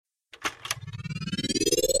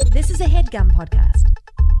a HeadGum podcast.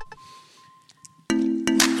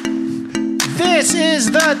 This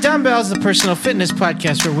is the Dumbbells, the personal fitness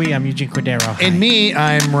podcast where I'm Eugene Cordero. Hi. And me,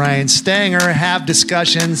 I'm Ryan Stanger, have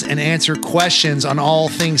discussions and answer questions on all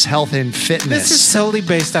things health and fitness. This is solely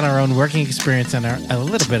based on our own working experience and a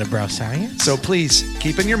little bit of bro science. So please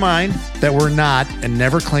keep in your mind that we're not and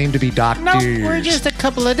never claim to be doctors. No, we're just a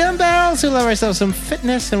couple of dumbbells who love ourselves some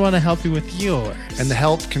fitness and want to help you with yours. And the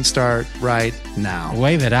help can start right now.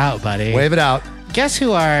 Wave it out, buddy. Wave it out. Guess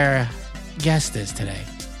who our guest is today?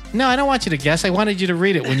 No, I don't want you to guess. I wanted you to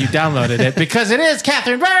read it when you downloaded it because it is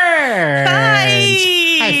Kathryn Burns.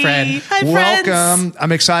 Hi, friend. Hi, friends. Welcome.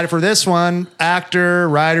 I'm excited for this one. Actor,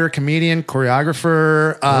 writer, comedian,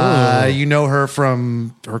 choreographer. You know her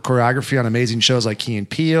from her choreography on amazing shows like Key and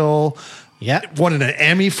Peele. Yep. Won an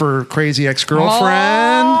Emmy for Crazy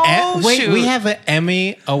Ex-Girlfriend. Wait, shoot. we have an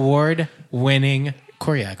Emmy award-winning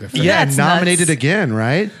choreographer. Yeah, That's nominated nuts. again,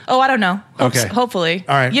 right? Oh, I don't know. Okay. Hopefully.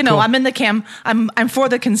 All right, You know, cool. I'm in the I'm for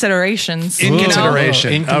the considerations. In you know?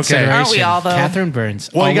 consideration. In Okay. consideration. Aren't we all, though? Kathryn Burns.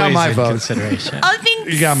 Well, you got always my in vote. Consideration. Oh,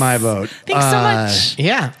 thanks. You got my vote. Thanks so much.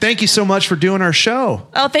 Yeah. Thank you so much for doing our show.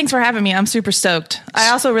 Oh, thanks for having me. I'm super stoked. I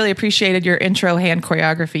also really appreciated your intro hand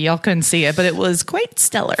choreography. Y'all couldn't see it, but it was quite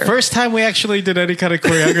stellar. First time we actually did any kind of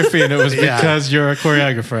choreography, and it was Yeah. because you're a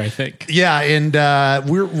choreographer, I think. Yeah, and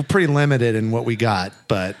we're pretty limited in what we got,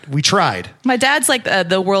 but we tried. My dad's like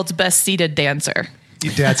the world's best seated dancer.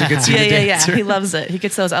 Your dad's a good seated Yeah. dancer. He loves it. He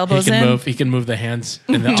gets those He elbows can in. move. He can move the hands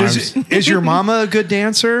and the arms. Is your mama a good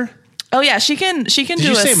dancer? Oh yeah, she can. She can Did do.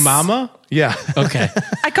 you say mama? Yeah. Okay.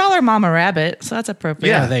 I call her Mama Rabbit, so that's appropriate.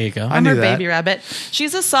 Yeah, there you go. I I'm knew her that. baby rabbit.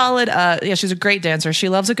 She's a solid. She's a great dancer. She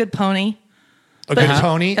loves a good pony. A good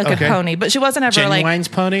pony? A good pony, but she wasn't ever like Genuine's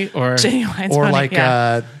pony or Genuine's Or pony, like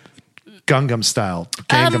yeah. Gangnam Style.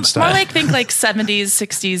 Gangnam Style. More like think like 70s,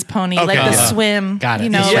 60s pony, Okay. like the Yeah. swim. Got it. You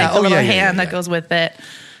know, Yeah. like the Oh, little yeah, yeah, hand yeah, that goes with it.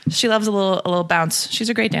 She loves a little bounce. She's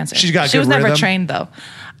a great dancer. She's got She good was never rhythm. trained though.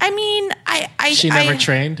 I mean, she never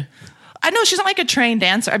trained? I know she's not like a trained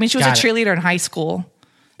dancer. I mean, she was Got a it. cheerleader in high school,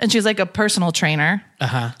 and she's like a personal trainer.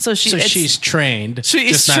 So she's trained,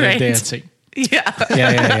 She's just not in trained. dancing. Yeah.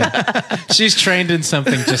 Yeah. She's trained in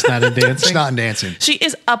something, just not in dancing. It's not in dancing. She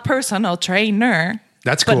is a personal trainer.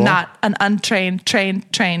 That's but cool. not an untrained,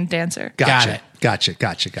 trained dancer. Gotcha. it.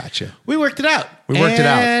 Gotcha. We worked it out. We worked it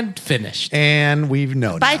out. And finished. And we've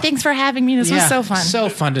known. Bye. Thanks for having me. This was so fun. So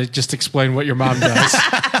fun to just explain what your mom does.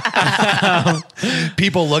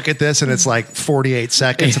 People look at this and it's like 48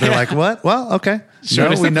 seconds and they're like, what? Well, okay.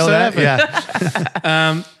 Shortest we know that.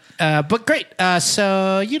 episode Yeah. But great.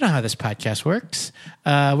 So you know how this podcast works.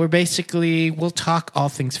 We'll talk all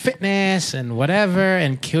things fitness and whatever,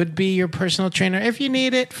 and could be your personal trainer if you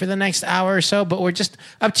need it for the next hour or so. But we're just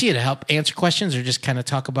up to you to help answer questions or just kind of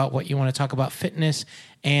talk about what you want to talk about fitness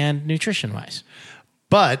and nutrition wise.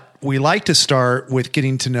 But we like to start with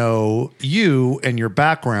getting to know you and your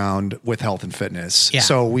background with health and fitness. Yeah.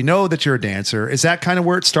 So we know that you're a dancer. Is that kind of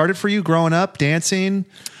where it started for you growing up, dancing?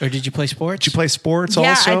 Or did you play sports? Did you play sports Yeah,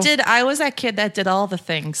 also? I did. I was that kid that did all the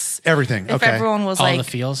things. Everything. If Okay. everyone was All like the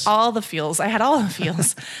feels? all the feels. I had all the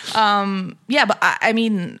feels. Yeah, but I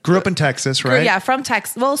mean, Grew up in Texas, right? yeah, from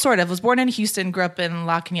Texas. Well, sort of. Was born in Houston. Grew up in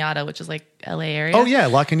La Cañada, which is like LA area. Oh, yeah.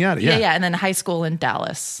 La Cañada. Yeah. yeah. And then high school in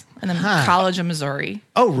Dallas, and then college in Missouri.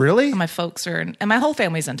 Oh, really? My folks are, and my whole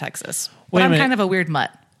family's in Texas. Wait But a I'm minute. kind of a weird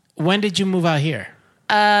mutt. When did you move out here?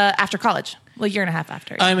 After college, well, a year and a half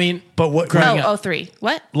after. I mean, But what? growing up. 03.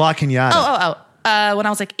 What? La Cañada. When I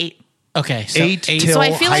was like 8. Okay, so 8 till So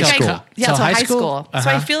I feel high like school. yeah, So so high high school? school. So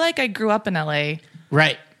I feel like I grew up in LA.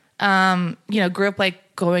 right. Grew up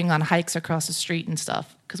like going on hikes across the street and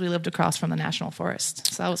stuff because we lived across from the National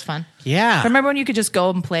Forest. So that was fun. Yeah. Remember when you could just go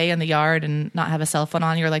and play in the yard and not have a cell phone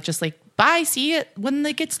on you, or like just like bye, see it when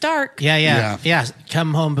it gets dark. Yeah.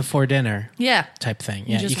 Come home before dinner. Yeah. Type thing.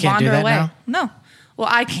 You Yeah, just you can't do wander that away. now. No. Well,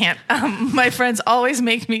 I can't. My friends always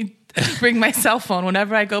make me bring my cell phone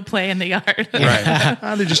whenever I go play in the yard. Right.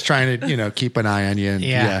 They're just trying to, keep an eye on you and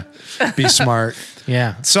Yeah. be smart.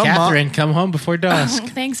 Yeah. Some Kathryn, come home before dusk.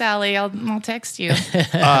 Thanks, Allie. I'll text you.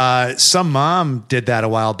 Some mom did that a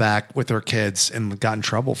while back with her kids and got in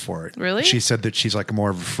trouble for it. Really? She said that she's like more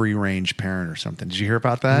of a free range parent or something. Did you hear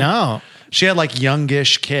about that? No. She had like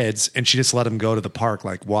youngish kids and she just let them go to the park,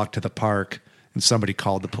 like walk to the park, and somebody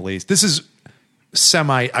called the police. This is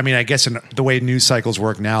I guess in the way news cycles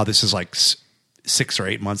work now, this is like 6 or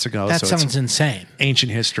 8 months ago. That so sounds it's insane.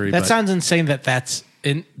 ancient history. That but sounds insane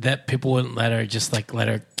that people wouldn't let her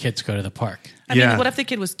kids go to the park. I mean, what if the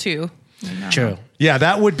kid was 2? True. Yeah,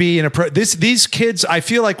 that would be an approach. These kids, I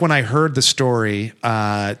feel like when I heard the story,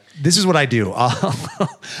 this is what I do.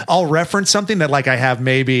 I'll reference something that like I have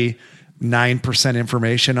maybe 9%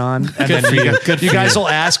 information on. And Good then for you. Good you for guys you. will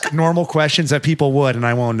ask normal questions that people would, and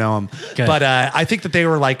I won't know them. Good. But I think that they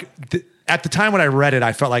were like, at the time when I read it,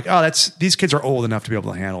 I felt like, oh, these kids are old enough to be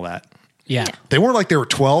able to handle that. Yeah. They weren't like they were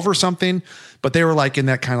 12 or something, but they were like in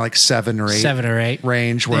that kind of like 7 or 8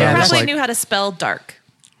 range where Yeah, I was Probably like, knew how to spell dark.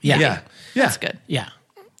 Yeah. yeah, yeah. That's good. Yeah.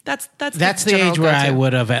 That's That's the general age where I go-to.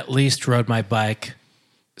 would have at least rode my bike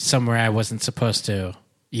somewhere I wasn't supposed to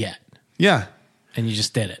yet. Yeah. And you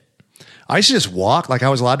just did it. I used to just walk. Like I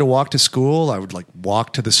was allowed to walk to school. I would like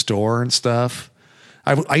walk to the store and stuff.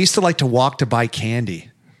 I used to like to walk to buy candy.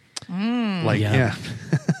 Like, Yeah. yeah.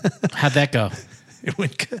 How'd that go? It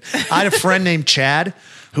went good. I had a friend named Chad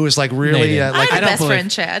who was like really Nathan. like. I I had don't a best believe-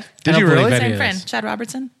 friend, Chad. Did I you don't believe really? any Same of friend, this. Chad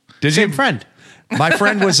Robertson. Did Same you? friend. My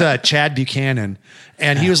friend was Chad Buchanan,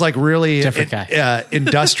 and he was like really Different guy.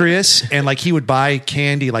 industrious, and like he would buy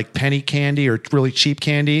candy, like penny candy or really cheap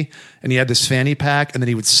candy, and he had this fanny pack, and then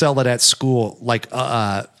he would sell it at school, like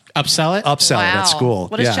Upsell it? upsell it at school.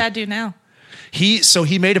 What does Yeah. Chad do now? He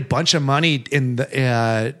made a bunch of money in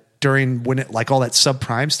the during when it like all that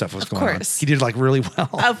subprime stuff was going course. on. He did like really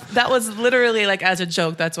well. That was literally like as a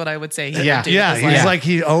joke. That's what I would say. He Yeah. would do. Yeah, It's he's Yeah. like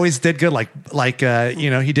he always did good. Like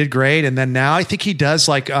he did great, and then now I think he does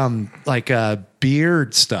like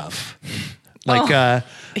beard stuff, like but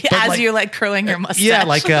as like- you're like curling your mustache. yeah,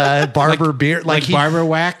 like barber beard, Like he- barber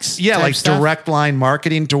wax? yeah, type like stuff? direct line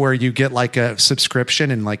marketing to where you get like a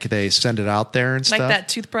subscription and like they send it out there and like stuff. that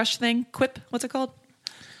toothbrush thing. Quip. What's it called?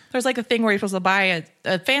 There's like a thing where you're supposed to buy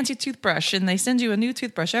a fancy toothbrush, and they send you a new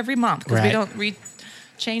toothbrush every month because we Right. don't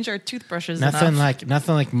change our toothbrushes Nothing enough.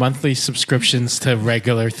 like monthly subscriptions to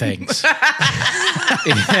regular things.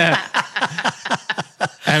 Yeah.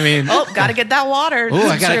 I mean, Oh, gotta get that water. ooh,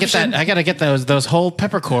 I gotta get subscription. that. I gotta get those whole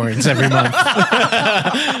peppercorns every month.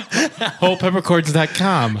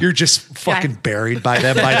 Wholepeppercorns.com. You're just fucking buried by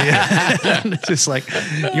them by the end. It's just like,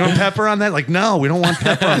 you want pepper on that? Like, no, we don't want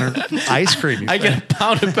pepper on our ice cream. I get a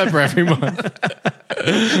pound of pepper every month.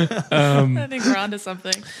 I think we're onto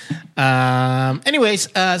something. Anyways,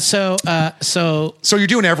 so So you're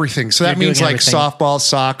doing everything. So that You're means doing like everything. softball,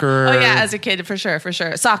 soccer. Oh yeah, as a kid, for sure.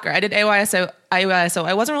 Soccer. I did AYSO.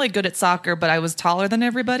 I wasn't really good at soccer, but I was taller than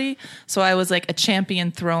everybody, so I was like a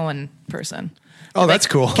champion throwing person. Oh, that's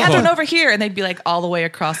cool. Kathryn over here, and they'd be like all the way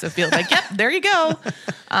across the field. Like, yep, there you go. But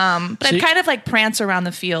So I'd you- kind of like prance around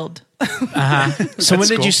the field. so when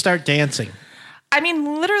did cool. you start dancing? I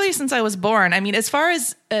mean, literally since I was born. I mean, as far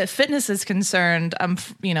as fitness is concerned, I'm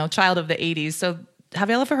child of the '80s. So have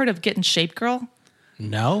y'all ever heard of Get in Shape Girl?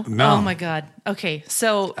 No. No. Oh my God. Okay,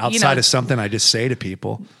 so Outside of something I just say to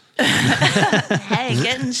people. hey,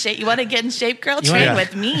 get in shape. You want to get in shape, girl? Train wanna-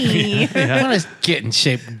 with me. I want to get in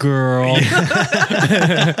shape, girl.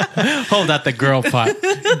 Hold out the girl pot.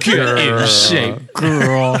 Get in shape,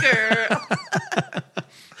 girl.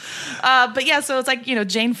 But yeah, so it's like,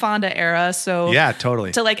 Jane Fonda era. So Yeah,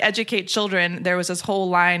 totally. to like educate children, there was this whole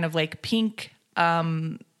line of like pink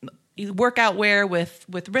workout wear with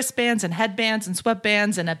wristbands and headbands and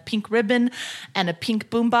sweatbands and a pink ribbon and a pink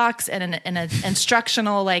boombox and an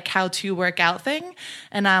instructional like how to work out thing.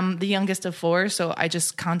 And I'm the youngest of 4, so I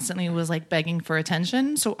just constantly was like begging for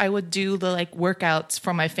attention. So I would do the like workouts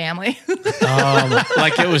for my family.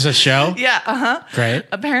 Like it was a show? Yeah, Great.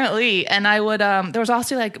 apparently. And I would there was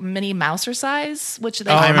also like mini Mousercise, which they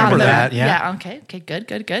I remember on the- that, yeah. Yeah, okay,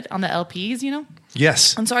 good. On the LPs,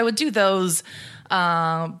 Yes. And so I would do those.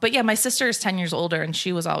 But yeah, my sister is 10 years older and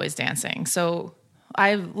she was always dancing. So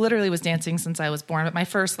I literally was dancing since I was born. But my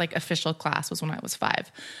first like official class was when I was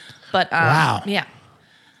 5. But Wow. yeah.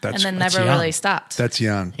 That's, And then that's never young. really stopped. that's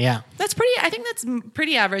young. Yeah. I think that's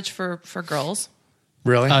pretty average for girls.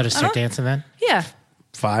 Really? Oh, to start dancing then? Yeah.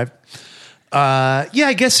 5? Yeah,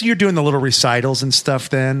 I guess you're doing the little recitals and stuff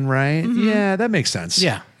then, right? Yeah, that makes sense.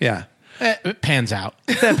 Yeah. Yeah. It pans out.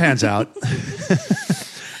 That pans out.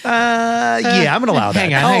 Yeah, I'm going to allow that.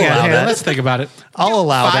 Hang on, I'll hang allow on. that. Let's think about it. I'll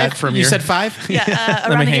allow 5? that from you your- said 5? Yeah. Let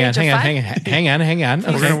Around me the hang on, age of hang on, 5? hang on.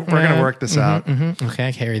 Okay. We're gonna work this out.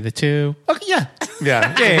 Okay, carry the 2. Okay, yeah.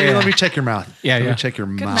 Yeah. Let me check your mouth. Yeah, Let yeah. me check your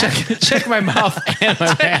mouth. Check my mouth and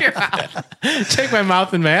my math. Check my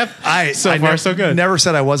mouth and math. So far, so good. Never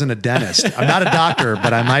said I wasn't a dentist. I'm not a doctor,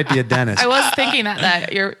 but I might be a dentist. I was thinking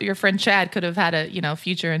that your friend Chad could have had a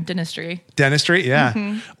future in dentistry. Dentistry,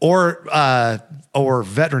 yeah, or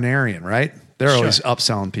veterinarian, right? They're always Sure.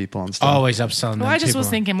 upselling people and stuff. Always upselling them. Well, I just was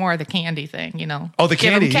people. thinking more of the candy thing, Oh, the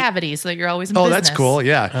Give candy. them cavities so that you're always in Oh, business. that's cool.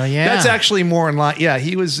 Yeah. Oh, yeah. That's actually more in line. Yeah,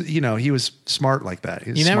 he was smart like that.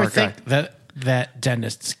 He's You a never smart think guy. that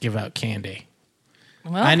dentists give out candy.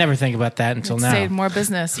 Well, I never think about that until now. Say more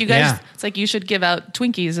business. You guys, Yeah. it's like you should give out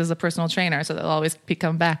Twinkies as a personal trainer so they'll always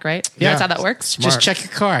come back, right? Yeah. That's how that works. Smart. Just check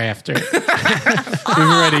your car after. We've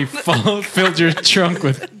already filled your trunk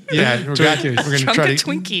with Yeah, we're going to Trunk try of to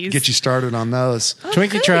Twinkies. get you started on those.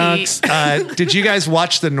 Twinkie Great. trunks. Did you guys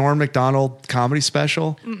watch the Norm Macdonald comedy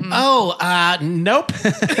special? Oh, nope.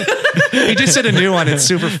 He just did a new one. It's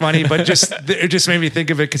super funny, but it just made me think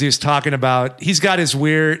of it because he was talking about, he's got his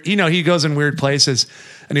weird, he goes in weird places,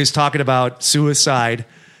 and he was talking about suicide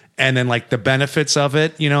and then like the benefits of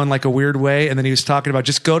it, in like a weird way. And then he was talking about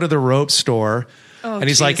just go to the rope store. Oh, and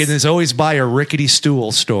he's geez. like, and there's always by a rickety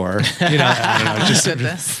stool store. I don't know, just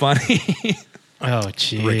Goodness. funny. Oh,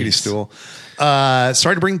 jeez. Rickety stool.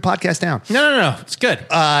 Sorry to bring the podcast down. No. It's good.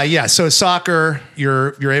 Yeah. So soccer,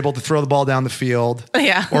 you're able to throw the ball down the field,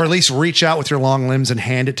 Yeah. or at least reach out with your long limbs and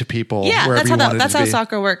hand it to people. Yeah, wherever you want it that's to how be.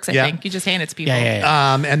 soccer works, I Yeah. think. You just hand it to people.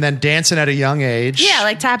 Yeah. And then dancing at a young age. Yeah,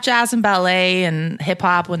 like tap jazz and ballet and hip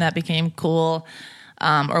hop when that became cool.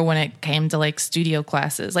 Or when it came to like studio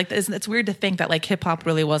classes. Like it's weird to think that like hip hop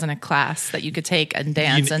really wasn't a class that you could take and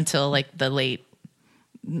dance until like the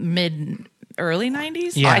early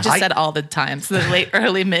 90s. Yeah. I just said all the times, the late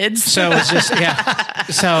early mids. So it's just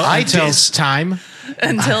So until danced- time,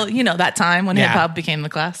 until that time when Yeah. hip hop became the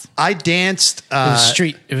class. I danced.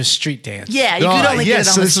 it was street dance. Yeah, you could only get it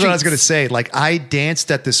on so the this is what I was streets. going to say. Like I danced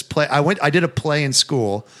at this play. I did a play in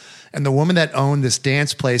school, and the woman that owned this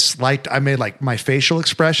dance place I made like my facial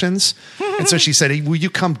expressions, and so she said, hey, "Will you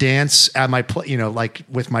come dance at my play? Like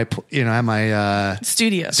with my at my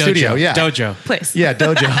Studio. studio? Yeah, Dojo. Place. yeah,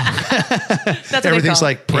 dojo. That's what Everything's they call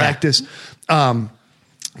like practice.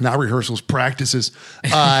 Not rehearsals, practices.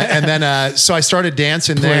 And then, so I started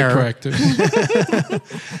dancing there. practice.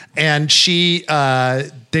 And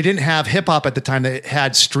they didn't have hip hop at the time. They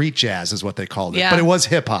had street jazz is what they called it. Yeah. But it was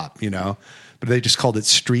hip hop, but they just called it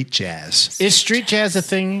street jazz. Is street jazz a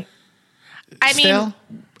thing? I Still?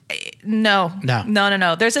 mean, no.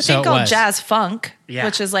 There's a So thing it called was. jazz funk, Yeah.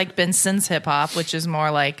 which has like been since hip hop, which is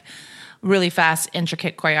more like really fast,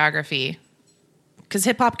 intricate choreography. Because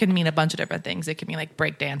hip hop can mean a bunch of different things. It can mean like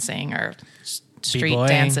break dancing or street B-boying.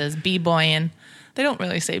 dances, b-boying. They don't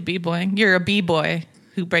really say b-boying. You're a b-boy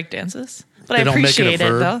who break dances, but They I don't make it a appreciate it,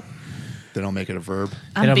 verb? though. They don't make it a verb.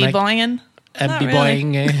 I'm don't make- b-boying. And Not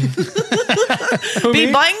b-boying. B-boying.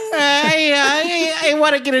 I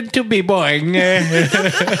want to get into b-boying.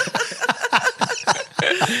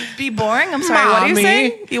 Be boring. I'm sorry. What are you Mommy,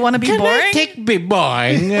 saying? You want to be Can I boring? take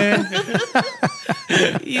b-boying?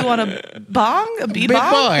 You want a bong? A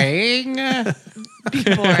b-bong? b-boying. Be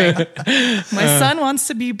boring. My son wants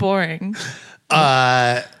to be boring.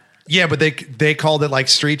 Yeah, but they called it like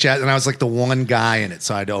street jazz, and I was like the one guy in it,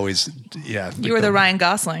 so I'd always You were the Ryan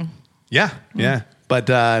Gosling. Yeah, but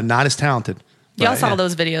not as talented. Y'all But, saw yeah.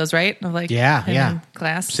 those videos, right? Of like Yeah, him yeah. in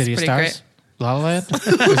class. City of It's Stars? pretty La La Land? Is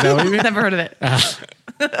that what you mean? great. Never heard of it.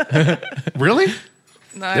 Really?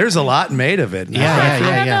 No, There's a lot made of it. Yeah, I don't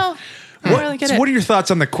yeah. know. I don't really get So it. what are your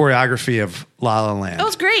thoughts on the choreography of La La Land? It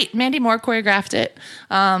was great. Mandy Moore choreographed it.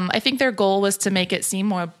 I think their goal was to make it seem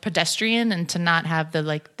more pedestrian and to not have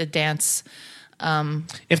the dance.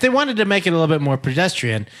 If they wanted to make it a little bit more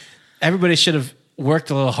pedestrian, everybody should have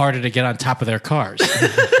worked a little harder to get on top of their cars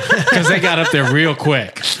because they got up there real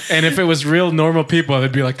quick. And if it was real normal people,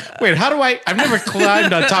 they'd be like, wait, how do I've never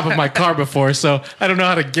climbed on top of my car before, so I don't know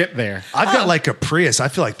how to get there. I've got like a Prius. I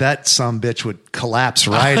feel like that sumbitch would collapse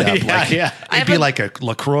right up. yeah, like, yeah. It'd be like a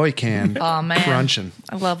LaCroix can Oh man, crunching.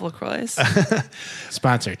 I love LaCroix.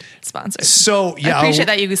 Sponsored. Sponsored. So yeah, I appreciate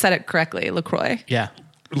that you said it correctly, LaCroix. Yeah.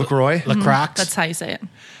 LaCroix. LaCroix. That's how you say it.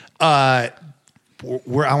 I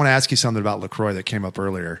want to ask you something about LaCroix that came up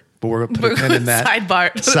earlier, but we're going to put a pin in that.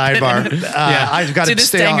 Sidebar. Sidebar. Yeah. I've got Do to the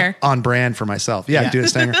stay stinger. on brand for myself. Yeah, Yeah. do the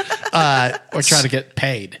stinger. Or trying to get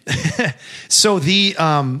paid. So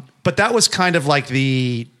but that was kind of like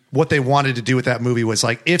what they wanted to do with that movie was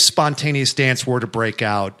like, if spontaneous dance were to break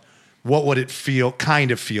out, what would it feel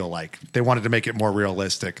like? They wanted to make it more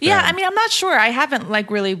realistic. Yeah, than- I mean, I'm not sure. I haven't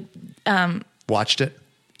really. watched it.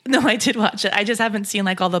 No, I did watch it. I just haven't seen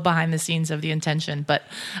all the behind the scenes of the intention. But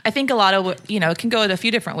I think a lot of it can go in a few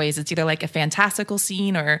different ways. It's either like a fantastical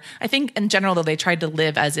scene, or I think in general though they tried to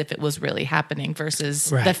live as if it was really happening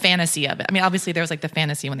versus Right. the fantasy of it. I mean, obviously there was the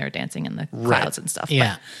fantasy when they were dancing in the clouds and stuff.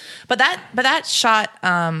 Yeah. But that shot,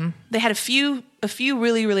 they had a few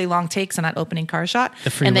really, really long takes on that opening car shot.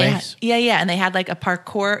 The And they freeways? and they had a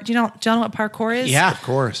parkour. Do you know what parkour is? Yeah. Of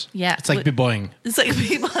course. Yeah. It's like b-boying. It's like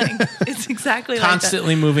b-boying. It's exactly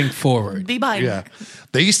Constantly moving forward. like that. B-boying. Yeah.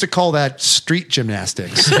 They used to call that street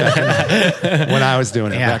gymnastics when I was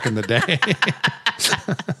doing it Yeah. back in the day.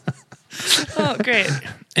 Oh, great.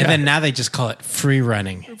 And then now they just call it free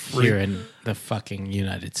running here in the fucking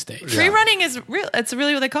United States. Free running is real. It's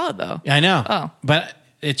really what they call it, though. I know. Oh. But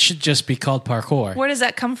it should just be called parkour. Where does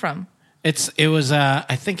that come from? It was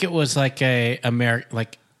I think it was like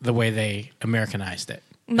like the way they Americanized it.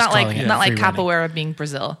 Not calling it like free running. capoeira being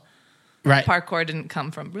Brazil. Right. Parkour didn't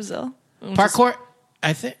come from Brazil. Parkour,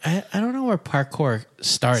 I think I don't know where parkour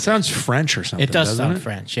started. Sounds French or something. It does doesn't sound it?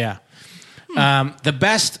 French, yeah. The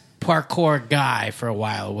best parkour guy for a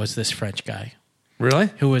while was this French guy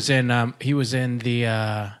Really? who was in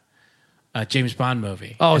the James Bond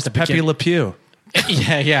movie. Oh, At it's the Pepe begin- Le Pew.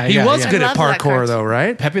 Yeah. He was yeah. good I at love that parkour, cartoon. though,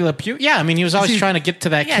 right? Pepe Le Pew. Yeah, I mean, he was always he- trying to get to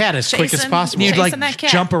that Yeah, cat as quick as chasing- possible. You'd like Chasing that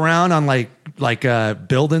cat. jump around on like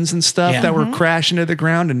buildings and stuff Yeah. that were crashing to the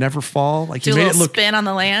ground and never fall. Like Do he a made little it look. spin on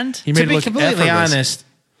the land. He To made it be look completely effortless. honest,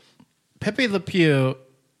 Pepe Le Pew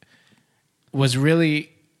was really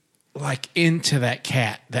like into that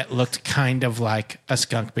cat that looked kind of like a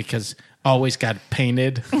skunk because always got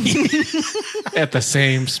painted at the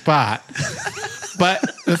same spot. But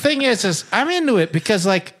the thing is I'm into it because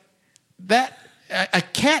like that a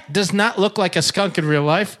cat does not look like a skunk in real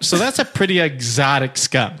life, so that's a pretty exotic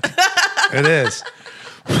skunk. It is.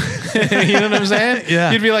 You know what I'm saying?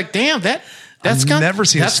 Yeah. You'd be like, damn, that I've skunk. never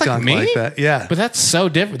seen a that's skunk me? like that. Yeah. But that's so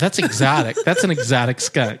different. That's exotic. That's an exotic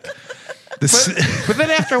skunk. But then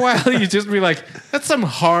after a while, you just be like, that's some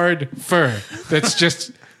hard fur that's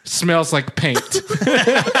just smells like paint.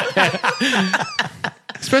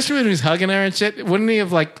 Especially when he was hugging her and shit. Wouldn't he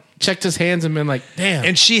have like checked his hands and been like, damn.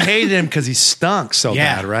 And she hated him because he stunk so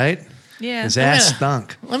Yeah. bad, right? Yeah. His ass Yeah.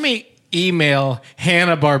 stunk. Let me email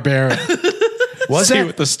Hanna-Barbera. Was See that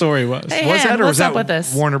what the story was. Hey, was Han, that or what's was up that with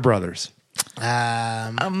this? Warner Brothers?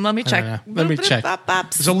 Let me check. know. Let me check.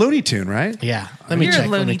 It's a Looney Tune, right? Yeah. Let me You're check. a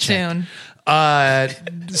Let me Looney check. Tune.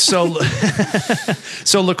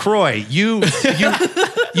 So LaCroix, you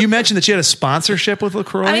mentioned that you had a sponsorship with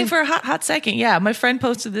LaCroix. I mean, for a hot second, yeah. My friend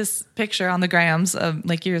posted this picture on the grams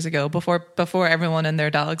like years ago, before everyone and their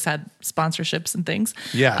dogs had sponsorships and things.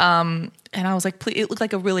 Yeah. And I was like, please, it looked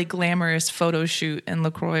like a really glamorous photo shoot, and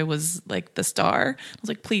LaCroix was like the star. I was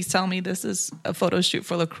like, please tell me this is a photo shoot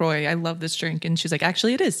for LaCroix. I love this drink. And she's like,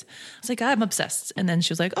 actually, it is. I was like, I'm obsessed. And then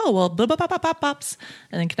she was like, oh, well, blah, blah, blah, blah, blah, bops.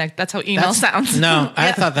 And then connect. That's how email sounds. No, I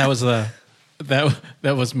Yeah. thought that was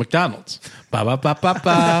that was McDonald's. Ba ba ba ba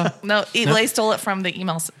ba. No, Lay stole it from the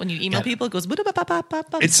emails. When you email people, it goes, blah, blah, blah, blah, blah,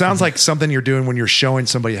 blah. it sounds like something you're doing when you're showing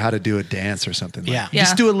somebody how to do a dance or something. Like, Yeah. You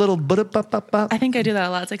just Yeah. do a little ba-da-ba-ba-ba. I think I do that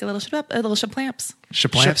a lot. It's like a little shaplamps.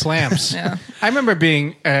 Shaplamps. Shaplamps. Yeah. I remember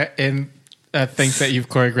being in things that you've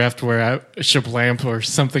choreographed where Shaplamp or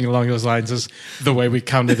something along those lines is the way we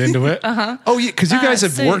counted into it. Oh, yeah, because you guys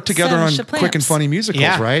have six, worked together on seven Quick and Shaplamps. Funny musicals,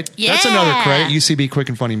 Yeah. right? Yeah. That's another credit. UCB Quick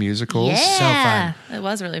and Funny musicals. So fun. It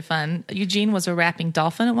was really fun. Eugene was a rapping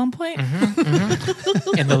dolphin at one point.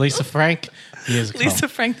 And the Lisa Frank musical. Lisa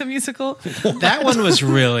Frank the musical. That one was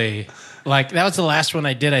really like that was the last one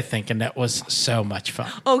I did, I think, and that was so much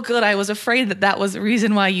fun. Oh, good. I was afraid that was the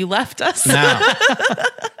reason why you left us.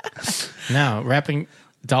 No, rapping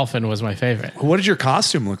dolphin was my favorite. What did your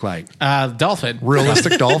costume look like? Dolphin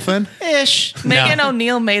Realistic dolphin? ish. Megan No.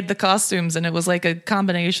 O'Neill made the costumes, and it was like a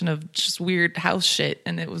combination of just weird house shit,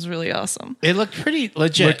 and it was really awesome. It looked pretty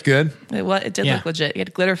legit. Looked good. It did Yeah. look legit. He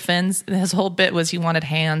had glitter fins. And his whole bit was he wanted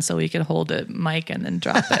hands so he could hold a mic and then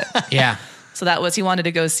drop it. Yeah. So that was he wanted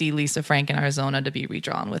to go see Lisa Frank in Arizona to be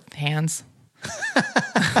redrawn with hands.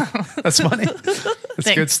 That's funny.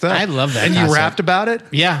 That's good stuff. I love that And you concept. rapped about it?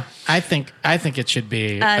 Yeah, I think it should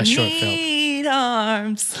be a short film. need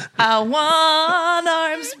arms. I want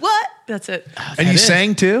arms. What? That's it. And you is.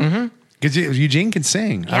 sang too? Because Eugene can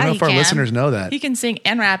sing. I don't know he if our can. listeners know that. He can sing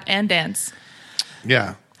and rap and dance.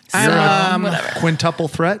 Yeah. Whatever. Quintuple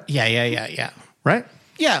threat, Yeah. right?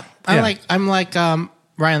 Yeah, Yeah. I'm like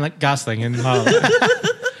Ryan Gosling in La La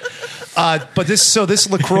Land. But this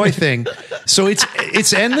LaCroix thing, so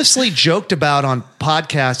it's endlessly joked about on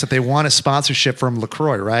podcasts that they want a sponsorship from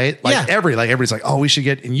LaCroix, right? Like Yeah. everybody's like, oh, we should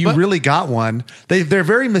get, and you But- really got one. They're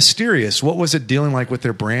very mysterious. What was it dealing like with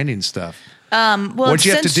their branding stuff? Well, What'd it's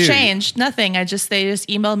you have to since do? changed. Nothing. They just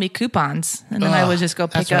emailed me coupons, and then I would just go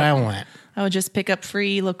pick That's up. what I want. I would just pick up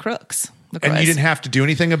free LaCroix. And you didn't have to do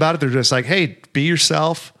anything about it. They're just like, hey, be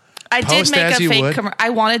yourself. I did Post make as a you fake. would.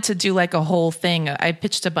 I wanted to do like a whole thing. I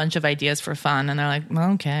pitched a bunch of ideas for fun, and they're like,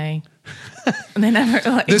 "Okay." And they never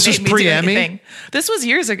like. This was made me do pre-Emmy? anything. This was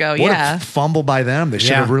years ago. What yeah. a fumble by them. They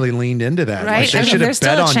should Yeah. have really leaned into that. Right. Like, they I mean, should have there's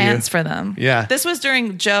bet still a on chance you. for them. Yeah. This was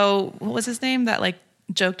during Joe. What was his name? That like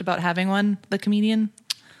joked about having one. The comedian.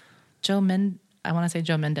 I want to say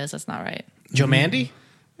Joe Mendez. That's not right. Joe Mandy?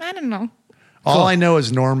 I don't know. All I know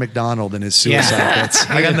is Norm Macdonald and his suicide bits.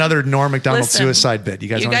 I got another Norm Macdonald Listen, suicide bit. You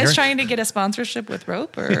guys want to hear? trying to get a sponsorship with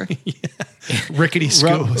rope or Rickety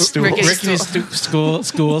stools. Rickety school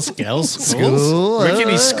skills. School.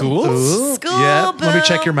 Rickety schools. school? Yeah. Let me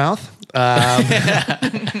check your mouth.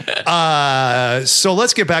 So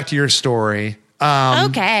let's get back to your story.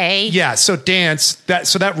 Okay. Yeah. So dance.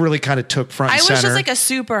 That really kind of took front I and was center. just like a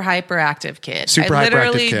super hyperactive kid. Super I hyperactive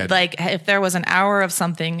literally, kid. like, if there was an hour of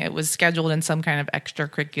something, it was scheduled in some kind of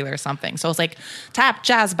extracurricular something. So it was like tap,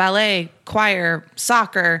 jazz, ballet, choir,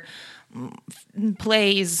 soccer,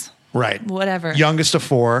 plays, right. whatever. Youngest of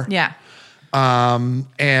 4. Yeah.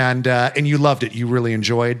 And you loved it. You really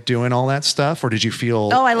enjoyed doing all that stuff, or did you feel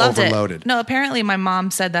I loved overloaded? it. No, apparently my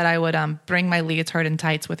mom said that I would bring my leotard and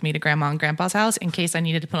tights with me to grandma and grandpa's house in case I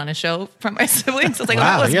needed to put on a show for my siblings. I was like,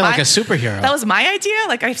 Wow, that was you're like a superhero. That was my idea.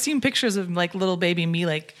 Like I've seen pictures of like little baby me,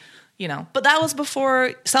 like, but that was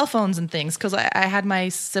before cell phones and things because I had my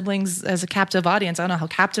siblings as a captive audience. I don't know how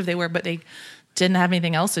captive they were, but they didn't have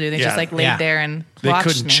anything else to do. They just like laid there and they watched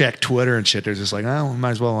couldn't me. check Twitter and shit. They're just like, oh, we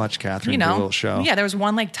might as well watch Kathryn do a little show. Yeah, there was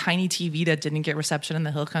one like tiny TV that didn't get reception in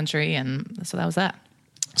the hill country, and so that was that.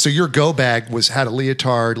 So your go bag had a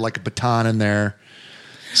leotard, like a baton in there.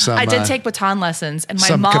 I did take baton lessons, and my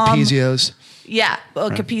some mom. Capizios. Yeah,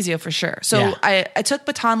 Capizio for sure. So Yeah. I took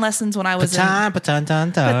baton lessons when I was Baton.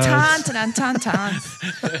 baton,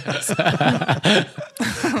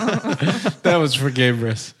 That was for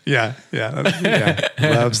Gabrus. Yeah.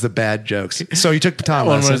 Loves the bad jokes. So you took baton That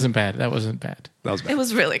one lessons. wasn't bad. That wasn't bad. That was bad. It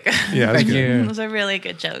was really good. Yeah, it was Thank good. you. It was a really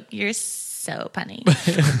good joke. You're so punny.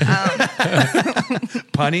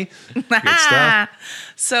 Punny. Good stuff.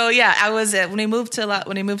 So yeah, I was when we moved to La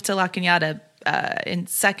Cañada in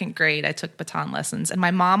second grade. I took baton lessons, and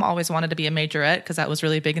my mom always wanted to be a majorette because that was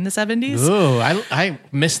really big in the 70s. Ooh, I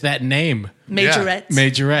missed that name. Majorette.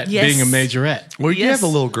 Majorette. Yes. Being a majorette. Well, you Yes. have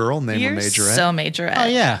a little girl named You're Majorette. so majorette. Oh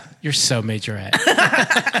yeah, you're so majorette.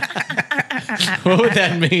 What would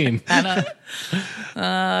that mean?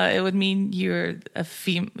 It would mean you're a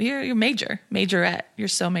you're majorette. You're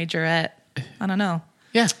so majorette. I don't know.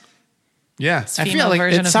 Yeah. Yeah. I Female feel like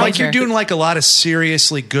version it of sounds Like you're major. doing like a lot of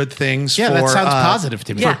seriously good things Yeah, for that sounds positive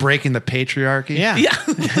to me. For Yeah. breaking the patriarchy. Yeah. Yeah.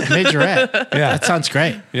 Majorette. Yeah. That sounds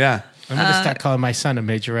great. Yeah. I'm going to start calling my son a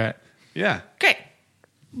majorette. Yeah. Great.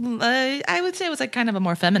 I would say it was like kind of a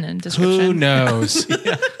more feminine description. Who knows?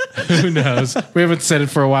 Who knows? We haven't said it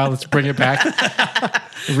for a while. Let's bring it back. People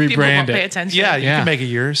Rebrand won't pay it. attention. Yeah, you Yeah. can make it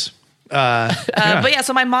yours. But yeah,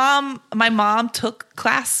 so my mom took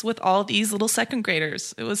class with all these little second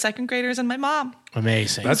graders. It was second graders and my mom.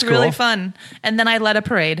 Amazing. That's It was really cool. fun. And then I led a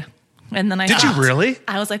parade. And then I Did you stopped. really?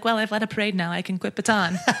 I was like, well, I've led a parade now. I can quit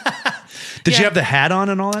baton. Did Yeah. you have the hat on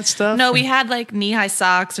and all that stuff? No, we had like knee-high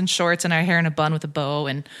socks and shorts and our hair in a bun with a bow.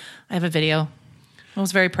 And I have a video. I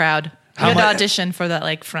was very proud. I had to audition for that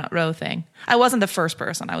like front row thing. I wasn't the first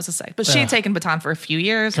person. I was the second. But she had taken baton for a few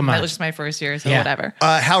years. Come That on. was just my first year, so Yeah. whatever.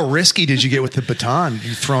 How risky did you get with the baton?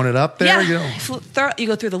 You thrown it up there? Yeah. You know? You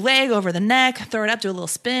go through the leg, over the neck, throw it up, do a little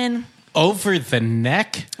spin. Over the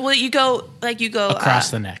neck? Well, you go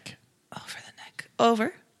Across the neck. over the neck,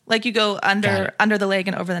 over. Like you go Got it. under the leg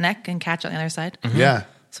and over the neck and catch on the other side. Yeah.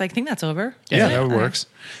 So I think that's over. Yeah, Yeah. that works.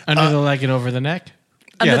 Under the leg and over the neck?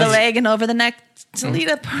 Under the that's- leg and over the neck. To lead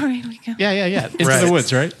a parade we go. Yeah. Into Right. the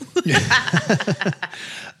woods, right?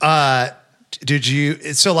 Did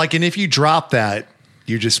you? So like, and if you drop that,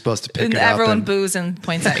 you're just supposed to pick And it up. everyone and- boos and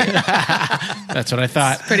points at you. That's what I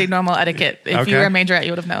thought. Pretty normal etiquette. If Okay. you were a majorette,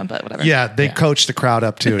 you would have known, but whatever. Yeah, they coach the crowd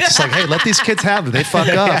up too. It's just like, hey, let these kids have it. They fuck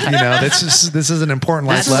up. You know, this is an important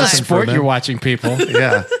life This is a lesson for sport them. you're watching, people.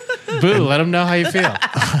 Yeah. Boo, let them know how you feel.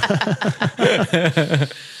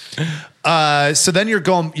 So then you're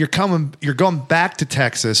going back to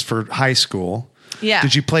Texas for high school. Yeah.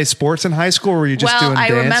 Did you play sports in high school, or were you just doing I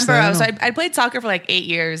dance remember then? I played soccer for like 8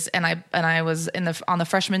 years, and I was on the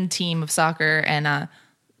freshman team of soccer, and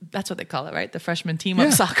that's what they call it, right? The freshman team Yeah.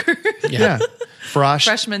 of soccer. Yeah. Frosh,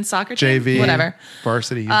 Freshman soccer team, JV, whatever.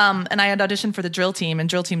 varsity. And I had auditioned for the drill team, and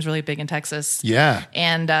drill team's really big in Texas. Yeah.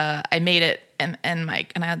 And I made it, and I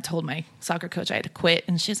had told my soccer coach I had to quit,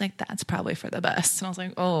 and she's like, "That's probably for the best." And I was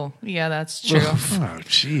like, "Oh, yeah, that's true." Oh,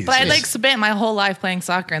 jeez. But I like spent my whole life playing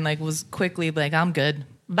soccer, and like was quickly like, "I'm good,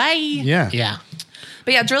 bye." Yeah. Yeah.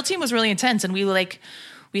 But yeah, drill team was really intense, and we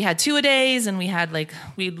had 2-a-days, and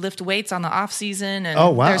we'd lift weights on the off season, and Oh,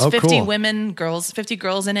 wow. there's Oh, 50 cool. 50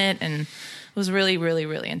 girls in it, and it was really, really,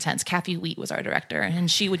 really intense. Kathy Wheat was our director,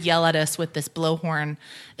 and she would yell at us with this blowhorn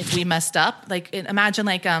if we messed up. Like imagine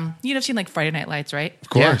you'd have seen like Friday Night Lights, right? Of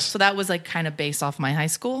course. So that was like kind of based off my high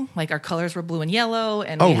school. Like our colors were blue and yellow,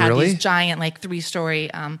 and Oh, we had really? these giant like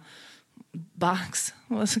 3-story box.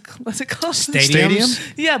 What's it called? Stadium?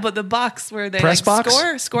 Yeah, but the box where they Press like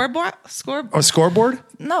box? scoreboard. Or scoreboard?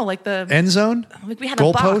 No, like the End zone? like we had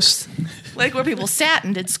Goal a box, post? like where people sat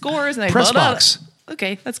and did scores and they Press voted out- box.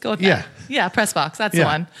 Okay, let's go with Yeah. that. Yeah, press box. That's Yeah. the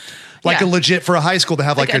one. Like Yeah. a legit, for a high school to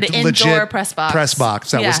have like an a indoor legit press box.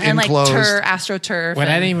 that was and enclosed. like AstroTurf. When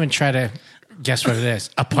I and- didn't even try to guess what it is.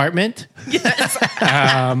 Apartment? Yes.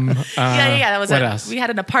 Yeah. That was what it. else? We had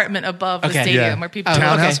an apartment above the Okay. stadium Yeah. where people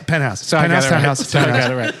Townhouse, Okay. penthouse. So I got penthouse, it right. townhouse, So I townhouse.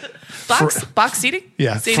 got it right. box seating.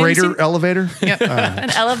 Yeah. Stadium Freighter seating? elevator. Yep. An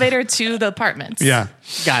elevator to the apartments. Yeah.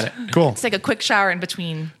 Got it. Cool. It's like a quick shower in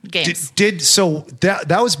between games. So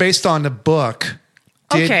that was based on the book.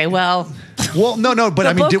 Okay, well, No, but The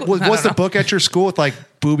I mean, book- I was don't the know. book at your school with like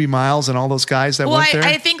Booby Miles and all those guys that went there?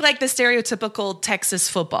 I think like the stereotypical Texas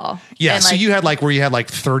football. Yeah, And, so like, you had like where you had like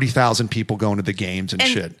 30,000 people going to the games and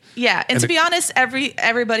shit. Yeah, and And to the- be honest,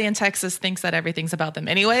 everybody in Texas thinks that everything's about them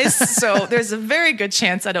anyways. So there's a very good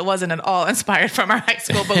chance that it wasn't at all inspired from our high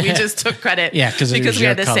school, but we just took credit. Yeah, 'cause it was because we your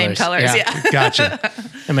had the same colors. colors. Yeah. Yeah. Gotcha.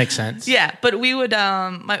 That makes sense. Yeah, but we would,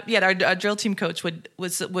 our drill team coach would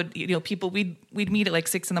people we'd meet at like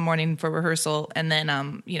 6 a.m. for rehearsal, and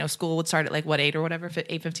then school would start at like 8 or whatever,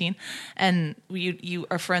 8:15, and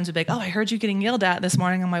our friends would be like, oh, I heard you getting yelled at this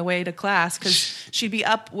morning on my way to class, because she'd be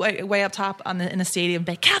up way up top in the stadium,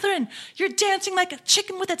 be like, Kathryn, you're dancing like a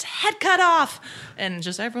chicken with its head cut off, and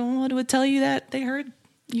just everyone would tell you that they heard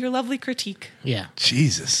your lovely critique. Yeah.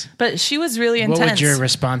 Jesus. But she was really intense. What would your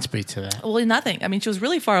response be to that? Well, nothing. I mean, she was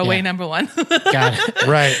really far away. Yeah. Number one. Got it.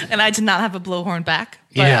 Right. And I did not have a blowhorn back.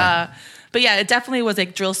 But, Yeah. but yeah, it definitely was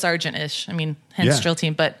like drill sergeant-ish. I mean, hence Yeah. drill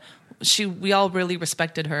team. But we all really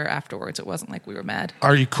respected her afterwards. It wasn't like we were mad.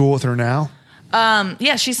 Are you cool with her now?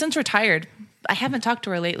 Yeah, she's since retired. I haven't talked to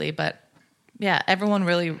her lately, but yeah, everyone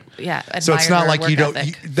really, admired So it's not her like work you don't.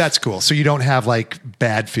 ethic. That's cool. So you don't have like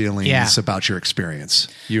bad feelings Yeah. about your experience.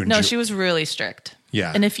 You No, enjoy- she was really strict.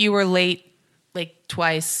 Yeah. And if you were late like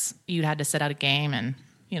twice, you had to sit out a game, and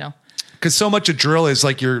Because so much of drill is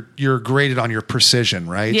like you're graded on your precision,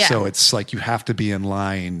 right? Yeah. So it's like you have to be in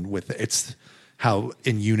line with it's how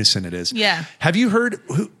in unison it is. Yeah. Have you heard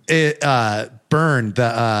Burn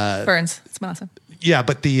the Burns. It's awesome. yeah,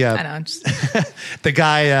 but the I know. I'm just the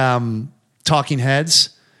guy Talking Heads.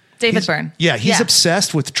 David Byrne. Yeah, he's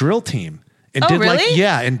obsessed with Drill Team. And Oh, did like really?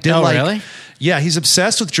 yeah, and did Oh, like really? yeah, he's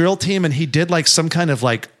obsessed with Drill Team, and he did like some kind of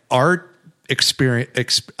like art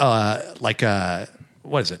experience, like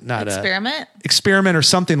what is it? Not Experiment? experiment or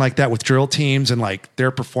something like that with drill teams and like their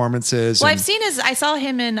performances. Well, and- I saw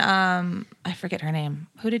him in, I forget her name.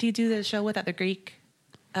 Who did he do the show with at the Greek?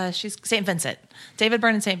 She's St. Vincent. David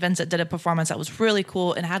Byrne and St. Vincent did a performance that was really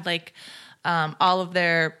cool and had like all of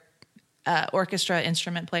their orchestra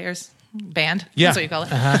instrument players, band, Yeah. that's what you call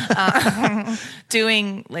it,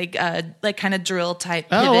 doing like kind of drill type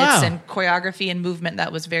pivots Oh, wow. and choreography and movement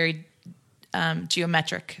that was very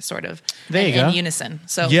geometric, sort of. There you in go. unison.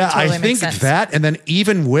 So yeah, it totally I think makes sense. that, and then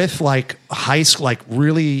even with like high school, like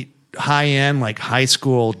really high end, like high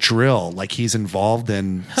school drill, like he's involved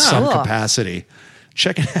in some Cool. capacity.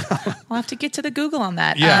 Check it out. I'll have to get to the Google on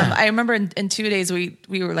that. Yeah. I remember in 2 days we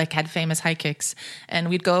were like had famous high kicks, and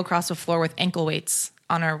we'd go across the floor with ankle weights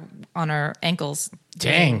on our ankles.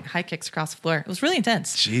 Dang. doing high kicks across the floor. It was really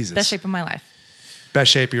intense. Jesus. Best shape of my life.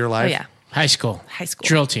 Best shape of your Oh life. yeah, High school. High school.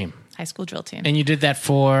 Drill team. high school drill team. And you did that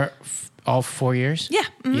for all 4 years? Yeah.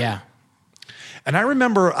 Mhm. Yeah. And I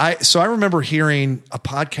remember, I remember hearing a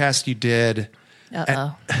podcast you did,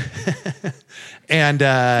 Uh-oh. and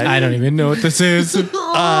I don't even know what this is.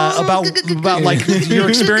 about like your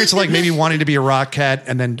experience of like maybe wanting to be a Rockette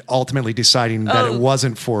and then ultimately deciding that it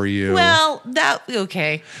wasn't for you. Well, that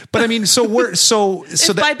okay. But I mean, so we're so If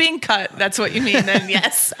by that being cut, that's what you mean, then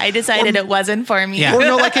yes, I decided it wasn't for me. Yeah. or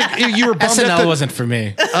no, like you were bummed SNL at wasn't for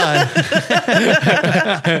me.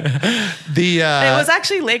 It was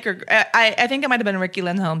actually Laker. I think it might have been Ricky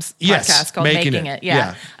Lindholm's Yes, podcast called Making Making It. It.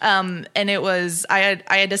 Yeah. And it was I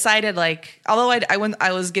had decided like although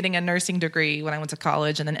I was getting a nursing degree when I went to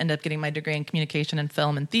college and then ended up getting my degree in communication and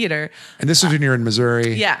film and theater. and this was when you're in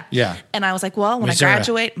Missouri. Yeah. Yeah. And I was like, well, when Missouri. I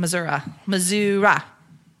graduate, Missouri. Missouri.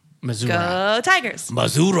 Go Tigers.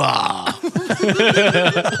 Missouri. Sounds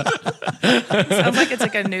like it's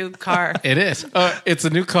like a new car. It is. It's a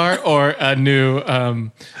new car or a new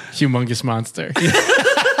humongous monster.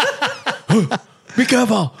 Be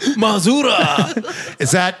careful. Missouri.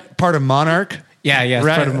 Is that part of Monarch? Yeah, it's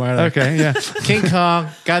part of my life. Okay, yeah. King Kong,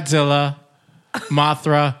 Godzilla,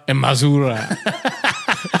 Mothra, and Missouri.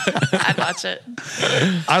 I'd watch it.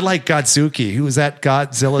 I like Godzuki. Who was that?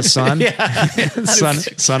 Godzilla's son?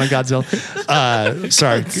 son of Godzilla.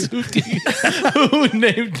 Sorry. Who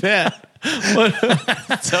named that?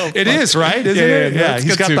 It is, right? Isn't Yeah, it? yeah, Yeah, that's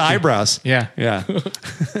he's good got too. the eyebrows. Yeah. Yeah.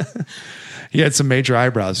 He had some major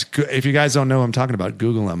eyebrows. If you guys don't know who I'm talking about,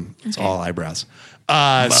 Google him. It's all eyebrows.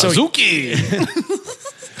 Suzuki.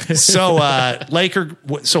 So Laker.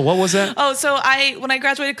 So what was that? Oh, so when I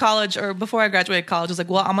graduated college, or before I graduated college, I was like,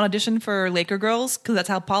 well, I'm gonna audition for Laker Girls because that's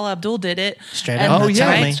how Paula Abdul did it. Straight And- up. Oh, yeah.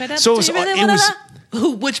 right? Straight up. So it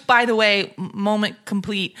was- Which, by the way, moment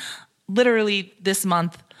complete. Literally this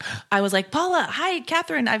month, I was like, Paula, hi,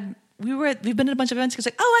 Kathryn. We've been at a bunch of events. She's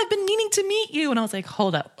like, oh, I've been meaning to meet you, and I was like,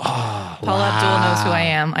 hold up, Paula Abdul knows who I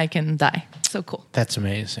am. I can die. So cool. That's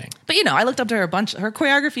amazing. But I looked up to her a bunch. Her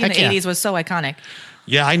choreography in Heck the yeah. 80s was so iconic.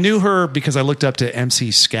 Yeah, I knew her because I looked up to MC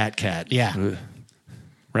Scat Cat. Yeah.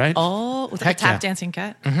 Right? Oh, with the Heck tap yeah. dancing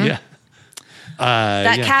cat. Yeah.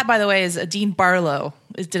 That yeah. cat, by the way, is Dean Barlow.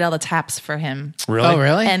 Did all the taps for him. Really? Oh,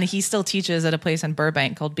 really? And he still teaches at a place in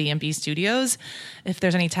Burbank called B&B Studios. If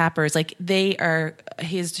there's any tappers, like they are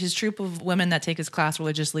his troupe of women that take his class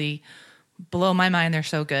religiously blow my mind. They're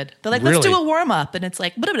so good. They're like, let's do Really? a warm up, and it's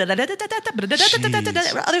like other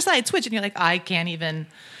side switch, and you're like, I can't even.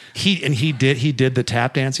 He did the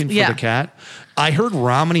tap dancing for Yeah. the cat. I heard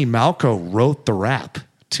Romany Malco wrote the rap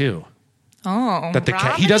too. Oh, That the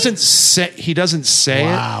cat he doesn't say it.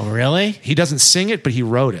 Wow, really? He doesn't sing it, but he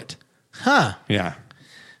wrote it. Huh. Yeah.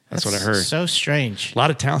 That's what I heard. So strange. A lot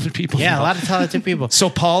of talented people. Yeah, a know. lot of talented people. So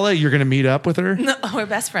Paula, you're going to meet up with her? No, we're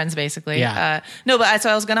best friends basically. Yeah. No, but so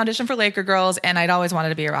I was going to audition for Laker Girls, and I'd always wanted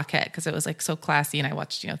to be a Rockette because it was like so classy, and I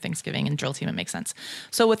watched Thanksgiving and Drill Team. It makes sense.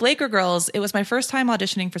 So with Laker Girls, it was my first time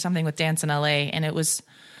auditioning for something with Dance in LA, and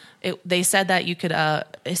they said that you could.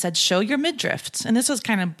 It said show your midriff, and this was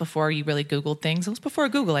kind of before you really Googled things. It was before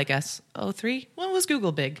Google, I guess. 03? When was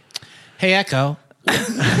Google big? Hey, Echo.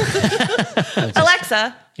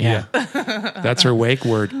 Alexa. Yeah. That's her wake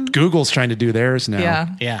word. Google's trying to do theirs now. Yeah.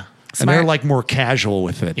 Yeah. And they're Smart. like more casual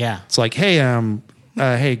with it. Yeah. It's like, hey,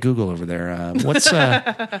 hey Google over there, what's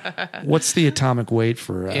the atomic weight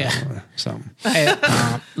for something? Hey,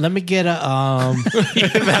 let me get a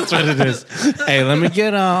that's what it is. Hey, let me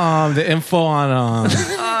get the info on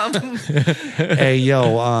Hey,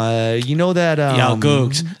 yo, you know that yo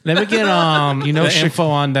Googs. Let me get the Chick- info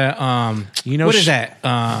on that what is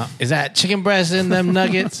that? Is that chicken breast in them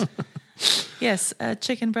nuggets? Yes,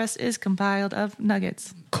 chicken breast is compiled of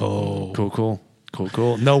nuggets. Cool.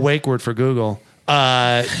 Cool. No wake word for Google.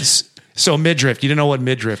 So midriff. You didn't know what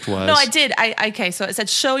midriff was? No, I did. Okay, so it said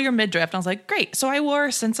show your midriff, and I was like, great. So I wore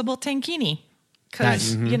a sensible tankini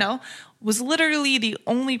because was literally the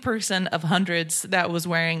only person of hundreds that was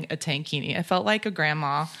wearing a tankini. I felt like a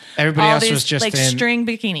grandma. Everybody All else these, was just like in- string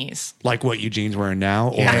bikinis. Like what Eugene's wearing now,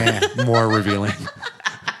 or Yeah. more revealing.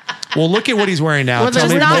 Well, look at what he's wearing now. Well, Tell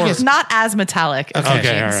there's me not- more. It's not as metallic. As Okay,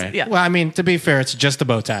 jeans. all right. Yeah. Well, I mean, to be fair, it's just a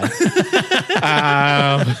bow tie.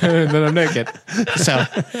 Then I'm naked. So,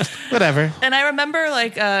 whatever. And I remember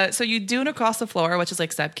so you do an across the floor, which is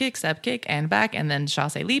like step kick, and back, and then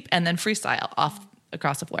chasse leap, and then freestyle off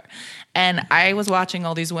across the floor. And I was watching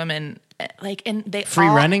all these women, and they Free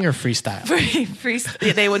all, running or freestyle?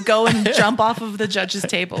 they would go and jump off of the judges'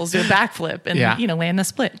 tables, do a backflip, and Yeah. land a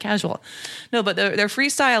split, casual. No, but their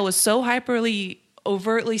freestyle was so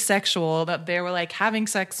overtly sexual that they were like having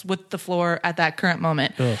sex with the floor at that current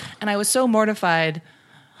moment. Ugh. And I was so mortified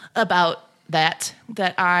about that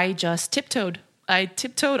I just tiptoed. I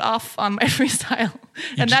tiptoed off on my freestyle.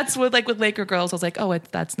 And that's with Laker Girls. I was like, oh,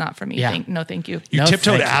 that's not for me. Yeah. No, thank you. You No,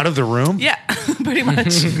 tiptoed thank you. out of the room? Yeah, pretty much.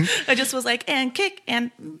 I just was like, and kick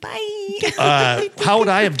and bye. How would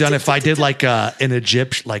I have done if I did like an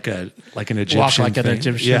Egyptian, like an Egyptian Walk like an thing?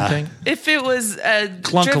 Egyptian thing? If it was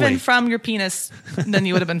Clunkily. driven from your penis, then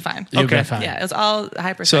you would have been fine. You'd Okay. been fine. Yeah, it was all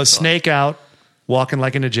hypersexual. So snake out, walking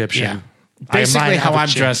like an Egyptian. Yeah. I Basically, might how have a I'm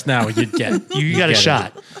chance. dressed now, you'd get. You got a get it.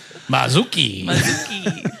 shot. Mazuki.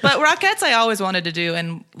 But Rockettes I always wanted to do,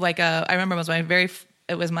 and I remember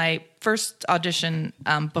it was my first audition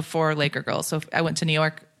before Laker Girls. So I went to New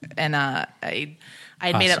York, and I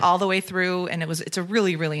made it Awesome. all the way through, and it's a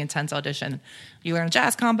really, really intense audition. You learn a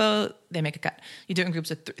jazz combo, they make a cut. You do it in groups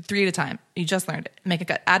of three at a time. You just learned it. Make a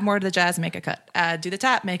cut. Add more to the jazz, make a cut. Do the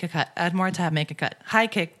tap, make a cut. Add more tap, make a cut. High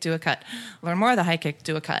kick, do a cut. Learn more of the high kick,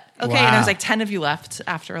 do a cut. Okay, and Wow. there's like 10 of you left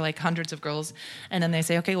after hundreds of girls. And then they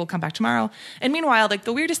say, okay, we'll come back tomorrow. And meanwhile,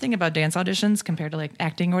 the weirdest thing about dance auditions compared to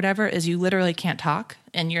acting or whatever is you literally can't talk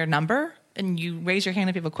and your number and you raise your hand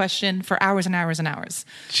if you have a question for hours and hours and hours.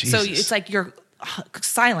 So Jesus. it's like you're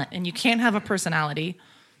silent and you can't have a personality.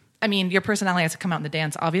 I mean, your personality has to come out in the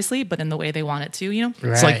dance, obviously, but in the way they want it to,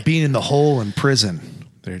 It's like being in the hole in prison.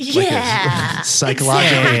 They're Yeah. like a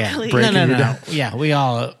psychological Exactly. breaking you down. Yeah, we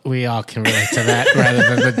all can relate to that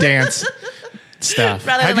rather than the dance stuff.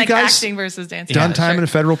 Rather Have than you guys acting versus dancing. Done Yeah, time sure. in a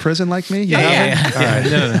federal prison like me? You Yeah, haven't? yeah,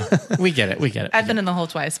 yeah. No. We get it. I've been in the hole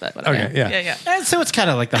twice, but whatever. Okay, yeah. Yeah. And so it's kind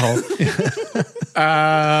of like the whole.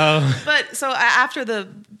 But so after the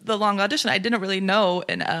long audition, I didn't really know,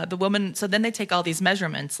 and the woman. So then they take all these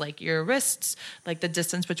measurements, like your wrists, like the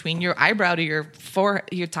distance between your eyebrow to your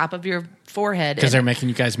your top of your forehead, Because they're making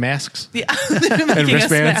you guys masks. yeah, they're making us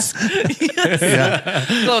wristbands? masks.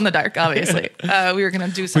 Yes. Glow in the dark, obviously. We were gonna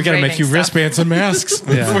do some. We got to make you stuff. wristbands and masks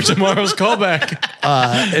for tomorrow's callback.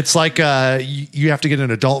 It's like you have to get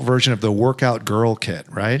an adult version of the workout girl kit,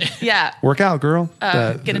 right? Yeah. Workout girl?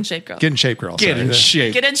 Get in shape, girl. Get in shape, girl. Get sorry. in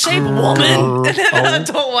shape. Get in shape, woman. And then the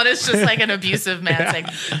adult one is just like an abusive man saying,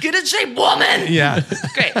 "Get in shape, woman." Yeah.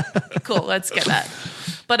 Great. Cool. Let's get that.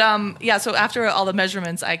 But yeah, so after all the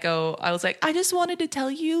measurements, I was like, I just wanted to tell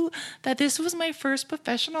you that this was my first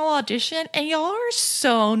professional audition and y'all are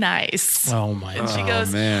so nice. Oh my And she God.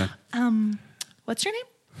 goes, Man. what's your name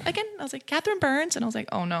again? I was like, Kathryn Burns. And I was like,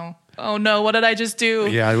 oh no, what did I just do?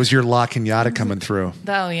 Yeah, it was your La Cañada coming through.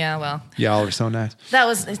 Oh yeah, well, Y'all are so nice. that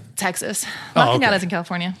was Texas. Oh, La okay. Cañada's in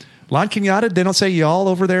California. La Cañada, they don't say y'all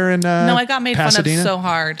over there in No, I got made Pasadena? fun of so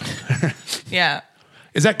hard. Yeah.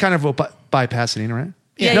 Is that kind of by Pasadena, right?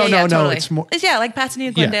 Yeah, no, yeah, no, no. totally. It's more. Yeah, like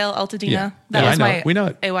Pasadena, Glendale, Altadena. Yeah. That Yeah, was I know my it. We know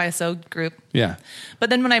it. AYSO group. Yeah.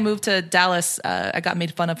 But then when I moved to Dallas, I got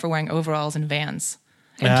made fun of for wearing overalls and Vans.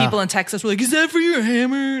 And Yeah. people in Texas were like, "Is that for your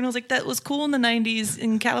hammer?" And I was like, "That was cool in the '90s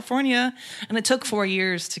in California." And it took 4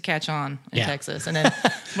 years to catch on in Yeah. Texas. And then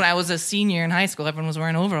when I was a senior in high school, everyone was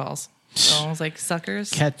wearing overalls. So I was like,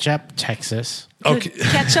 "Suckers." Catch up, Texas. Okay.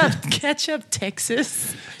 Catch up,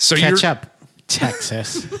 Texas. So Catch you're up,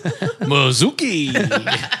 Texas. Mizuki.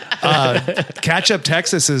 Catch Up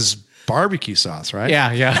Texas is barbecue sauce, right?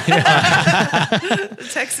 Yeah.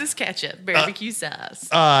 Texas ketchup, barbecue sauce.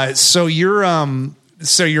 So you're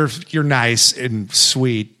nice and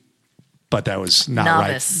sweet, but that was not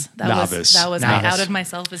Novice. right. That was I Novice. outed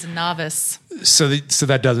myself as a novice. So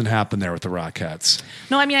that doesn't happen there with the Rockettes.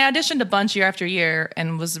 No, I mean, I auditioned a bunch year after year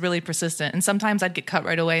and was really persistent. And sometimes I'd get cut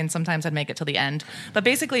right away and sometimes I'd make it till the end. But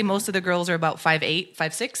basically, most of the girls are about 5'8",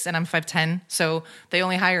 5'6", and I'm 5'10". So they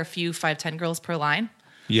only hire a few 5'10" girls per line.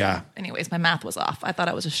 Yeah. Anyways, my math was off. I thought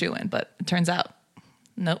I was a shoo-in, but it turns out,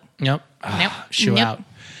 nope. Nope. Nope. Shoe Nope. out.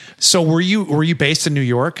 So were you based in New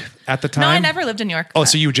York at the time? No, I never lived in New York. Oh,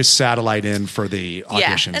 so you would just satellite in for the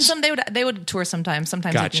auditions? Yeah, and they would tour sometimes.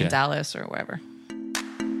 Sometimes they'd be Gotcha. in Dallas or wherever.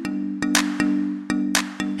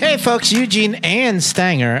 Hey, folks, Eugene and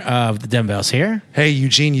Stanger of the Dumbbells here. Hey,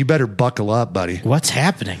 Eugene, you better buckle up, buddy. What's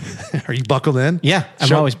happening? Are you buckled in? Yeah,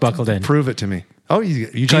 I'm always buckled in. Prove it to me. Oh,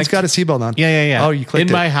 Eugene's Clicked. got a seatbelt on. Yeah. Oh, you clicked In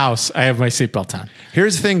it. my house, I have my seatbelt on.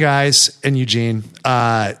 Here's the thing, guys, and Eugene.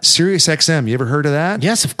 Sirius XM, you ever heard of that?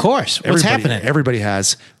 Yes, of course. What's happening? Everybody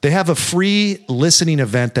has. They have a free listening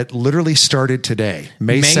event that literally started today,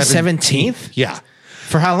 May 17th? Yeah.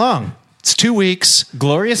 For how long? It's 2 weeks,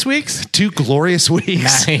 Glorious weeks? 2 glorious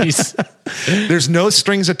weeks. Nice. There's no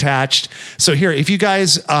strings attached. So here, if you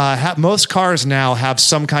guys have, most cars now have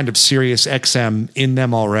some kind of Sirius XM in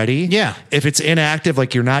them already. Yeah. If it's inactive,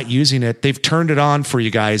 like you're not using it, they've turned it on for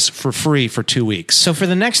you guys for free for 2 weeks. So for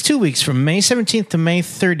the next 2 weeks, from May 17th to May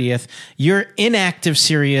 30th, your inactive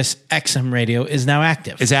Sirius XM radio is now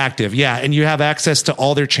active. Is active, yeah, and you have access to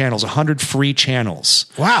all their channels, 100 free channels.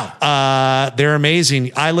 Wow. They're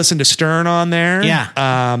amazing. I listen to Stern on there. Yeah.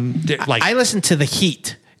 Like I listen to The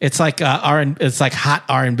Heat. It's like it's like hot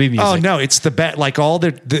R&B music. oh no, it's the best. Like all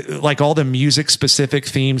the music specific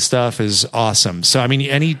theme stuff is awesome. So I mean,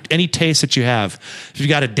 any taste that you have, if you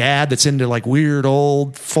got a dad that's into like weird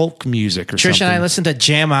old folk music or Trish something, and I listen to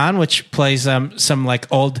Jam On, which plays some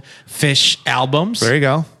like old Fish albums. there you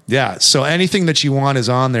go. Yeah. So anything that you want is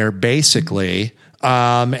on there basically.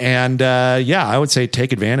 Yeah, I would say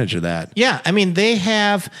take advantage of that. Yeah, I mean they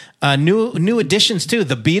have new additions too.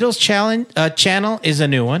 The Beatles channel is a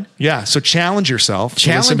new one. Yeah. So challenge yourself. to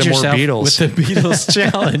Challenge listen to yourself more Beatles. with the Beatles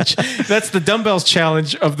challenge. That's the Dumbbells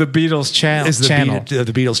challenge of the Beatles is the channel.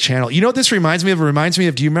 the Beatles channel. You know what this reminds me of? It reminds me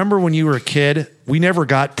of, do you remember when you were a kid? We never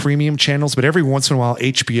got premium channels, but every once in a while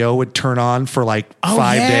HBO would turn on for like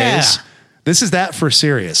 5 yeah. days. This is that for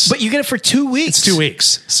Sirius. But you get it for 2 weeks. It's 2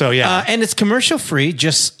 weeks. So yeah. And it's commercial free,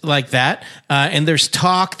 just like that. And there's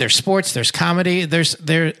talk, there's sports, there's comedy,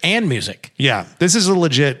 and music. Yeah. This is a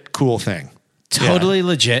legit cool thing. Totally Yeah.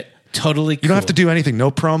 legit. Totally cool. You don't have to do anything. No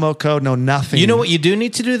promo code, no nothing. You know what you do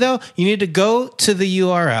need to do, though? You need to go to the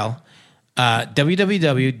URL,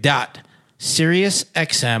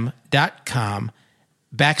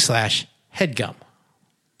 www.siriusxm.com/headgum.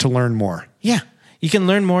 to learn more. Yeah, you can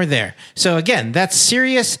learn more there. So again, that's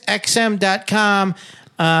SiriusXM.com,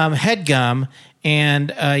 HeadGum,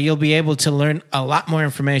 and you'll be able to learn a lot more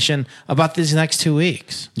information about these next 2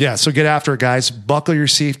 weeks. Yeah, so get after it, guys. Buckle your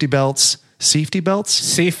safety belts. Safety belts?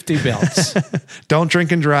 Safety belts. Don't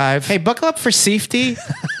drink and drive. Hey, buckle up for safety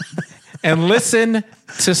and listen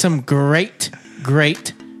to some great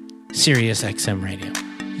Sirius XM radio.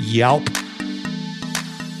 Yelp.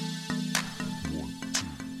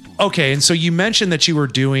 Okay, and so you mentioned that you were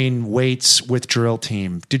doing weights with drill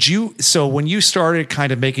team. So when you started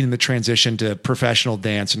kind of making the transition to professional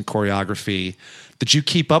dance and choreography, did you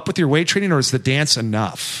keep up with your weight training, or is the dance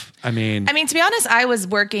enough? I mean, to be honest, I was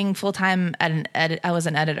working full time I was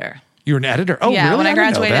an editor. You were an editor? Oh, yeah, really? when I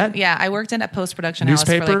didn't know graduated, that. I worked in a post-production house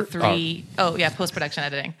for Newspaper? like 3. Oh, yeah, post-production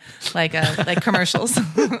editing, like commercials.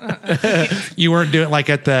 You weren't doing like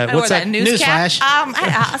at the What's that newscast? Newsflash?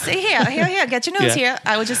 I'll see here, get your news here.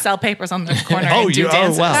 I would just sell papers on the corner. Oh, and do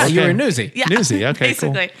dances. wow. You Okay. were newsy. Yeah, Newsy, okay,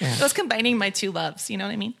 cool. basically. It was combining my two loves. You know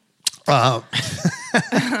what I mean?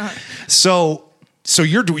 So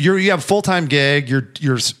you have a full-time gig. You're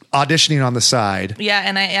auditioning on the side Yeah,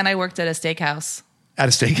 and I worked at a steakhouse. at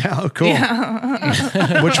a steakhouse.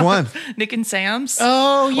 Cool. Which one? Nick and Sam's.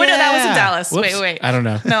 Oh, yeah. Wait, no, that was in Dallas. Whoops. Wait. I don't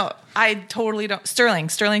know. No, I totally don't. Sterling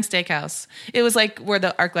Steakhouse. It was like where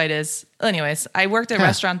the ArcLight is. Anyways, I worked at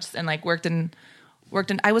restaurants and like worked in.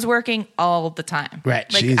 I was working all the time.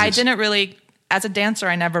 Right. Like Jesus. I didn't really, as a dancer,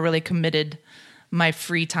 I never really committed my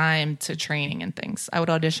free time to training and things. I would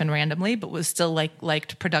audition randomly, but was still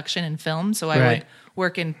liked production and film. So I Right. would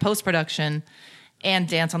work in post production and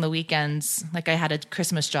dance on the weekends. Like I had a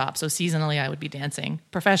Christmas job, so seasonally I would be dancing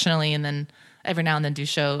professionally, and then every now and then do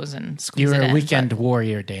shows and squeeze You were it a in. weekend But-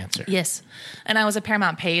 warrior dancer. yes, and I was a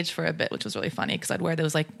Paramount Page for a bit, which was really funny because I'd wear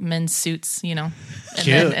those like men's suits, and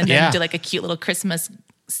Cute, then yeah. do like a cute little Christmas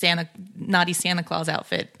naughty Santa Claus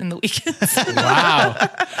outfit in the weekends. Wow.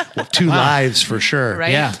 Two lives for sure.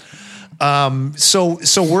 Right? Yeah. So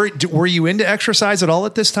were you into exercise at all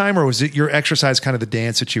at this time, or was it your exercise kind of the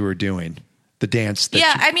dance that you were doing? The dance. That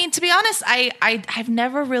Yeah, to be honest, I've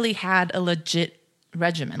never really had a legit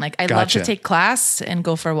regimen. Like I love Gotcha. to take class and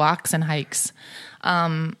go for walks and hikes,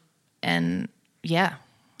 and yeah,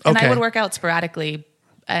 and Okay. I would work out sporadically,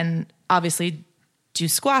 and obviously do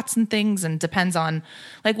squats and things. And depends on,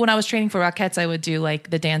 like when I was training for Rockettes, I would do like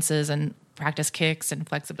the dances and practice kicks and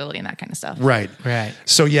flexibility and that kind of stuff. Right. Right.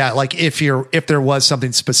 So yeah, like if there was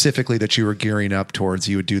something specifically that you were gearing up towards,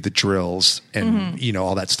 you would do the drills and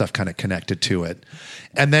all that stuff kind of connected to it.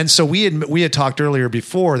 And then so we had talked earlier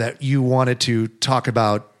before that you wanted to talk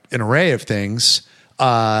about an array of things,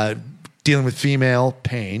 dealing with female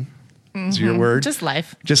pain. Is your word? Just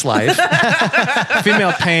life. Just life.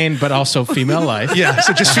 Female pain, but also female life. Yeah.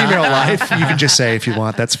 So just female life. You can just say if you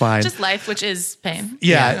want, that's fine. Just life, which is pain.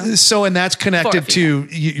 Yeah. So, and that's connected For to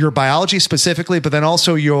your biology specifically, but then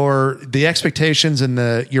also the expectations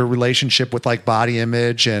and your relationship with like body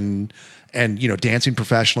image and dancing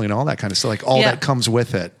professionally and all that kind of stuff. Like all Yeah. that comes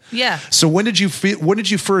with it. Yeah. So when did you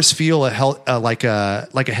first feel like a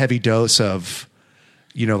heavy dose of,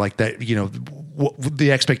 like that,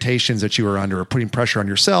 the expectations that you were under, or putting pressure on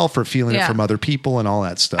yourself, or feeling it Yeah. from other people and all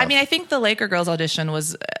that stuff? I mean, I think the Laker Girls audition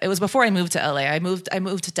was before I moved to LA. I moved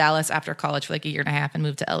to Dallas after college for like a year and a half and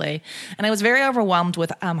moved to LA. And I was very overwhelmed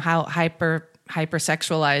with how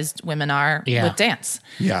hypersexualized women are Yeah. with dance.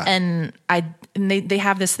 Yeah. And they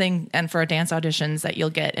have this thing, and for dance auditions that you'll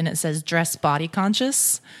get, and it says dress body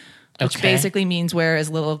conscious, which Okay. basically means wear as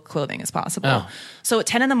little clothing as possible. Oh. So at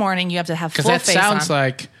 10 a.m, you have to have Because full that face sounds on.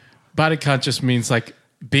 like body conscious means like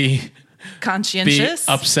be Conscientious.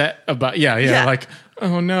 upset about Yeah. like,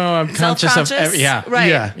 oh no, I'm conscious of Self-conscious? yeah.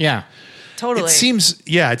 Right. Yeah. Totally.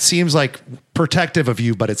 It seems like protective of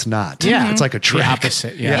you, but it's not. Yeah. It's like a trick. The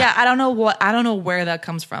opposite. Yeah. Yeah, I don't know where that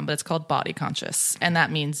comes from, but it's called body conscious, and that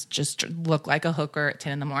means just look like a hooker at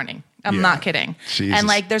 10 a.m. I'm Yeah. not kidding. Jesus. And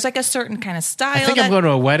like, there's like a certain kind of style. I think I'm going to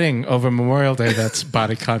a wedding over Memorial Day that's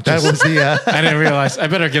body conscious. That was the. I didn't realize. I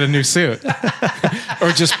better get a new suit or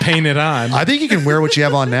just paint it on. I think you can wear what you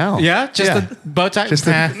have on now. Yeah, just the bow tie. Just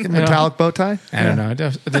the metallic bow tie. I don't know. It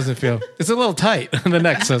doesn't feel. It's a little tight on the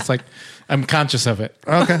neck, so it's like I'm conscious of it.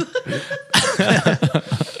 Okay.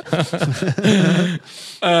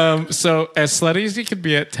 So as slutty as you could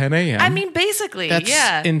be at 10 a.m. I mean, basically, that's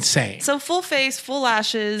yeah. insane. So full face, full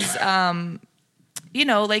lashes.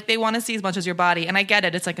 Like they want to see as much as your body, and I get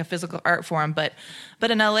it. It's like a physical art form, but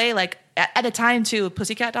in LA, like at a time too,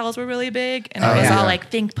 Pussycat Dolls were really big, and it was yeah. all like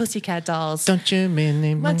think Pussycat Dolls. Don't you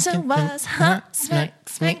mean Once it was hot, smack,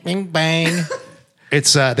 smack. bang?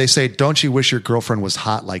 It's they say, "Don't you wish your girlfriend was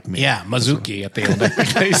hot like me?" Yeah, Mazuki at the end.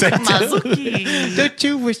 They said, Mazuki. don't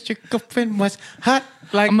you wish your girlfriend was hot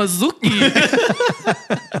like Mazuki.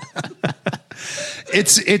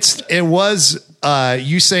 It was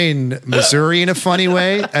you saying Missouri in a funny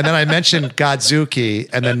way, and then I mentioned Godzuki,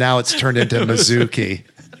 and then now it's turned into Mizuki.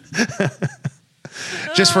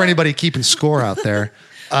 Just for anybody keeping score out there.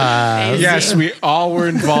 Yes, we all were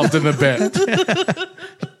involved in the bit.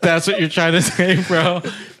 That's what you're trying to say, bro.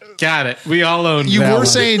 Got it. We all own You that were one.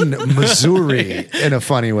 saying Missouri in a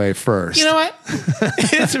funny way first. You know what?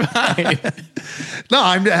 It's fine. No,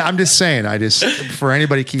 I'm just saying. For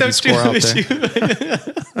anybody keeping score out there.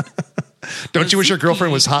 Don't you wish your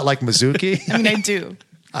girlfriend was hot like Mizuki? I mean, I do.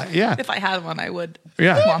 Yeah, If I had one, I would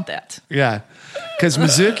Yeah. want that. yeah. Because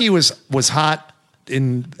Mizuki was hot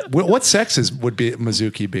in what sexes would be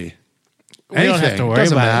Mizuki be? We don't have to worry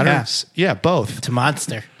Doesn't about it, matter. Yeah, both. It's a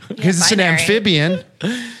monster. Because it's an binary. amphibian,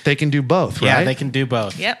 they can do both, right? Yeah, they can do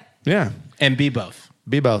both. Yep. Yeah, And be both.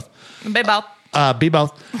 be both. Bebop. Be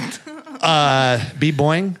both. Be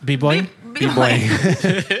boing. Be boy. Be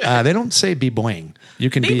boing. They don't say be boing. You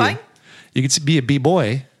can be. Be-boing? You can be a b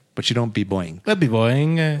boy, but you don't be boing. Be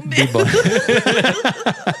boing. Be boing.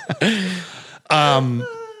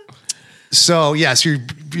 So yes, you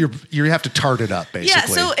have to tart it up basically. Yeah,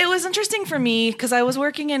 so it was interesting for me because I was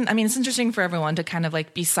working it's interesting for everyone to kind of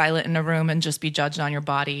like be silent in a room and just be judged on your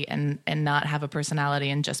body and not have a personality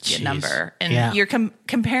and just be a number. And Yeah. you're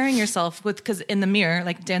comparing yourself because in the mirror,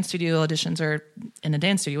 like dance studio auditions are in a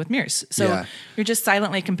dance studio with mirrors. So Yeah. you're just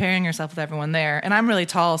silently comparing yourself with everyone there. And I'm really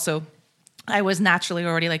tall, so I was naturally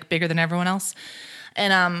already like bigger than everyone else.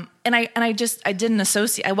 And I didn't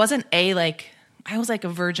associate. I was like a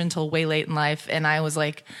virgin till way late in life, and I was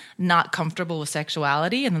like not comfortable with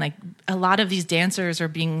sexuality. And like a lot of these dancers are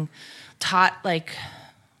being taught like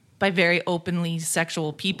by very openly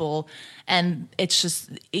sexual people, and it's just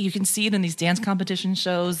you can see it in these dance competition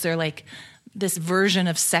shows. They're like this version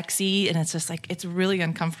of sexy, and it's just like it's really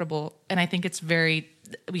uncomfortable. And I think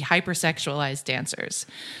we hypersexualize dancers.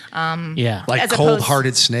 Yeah. like as Cold opposed-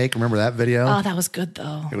 Hearted Snake. Remember that video? Oh, that was good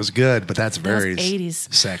though. It was good, but that's very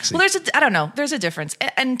 80s sexy. Well, I don't know. There's a difference.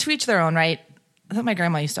 And to each their own, right? That's what my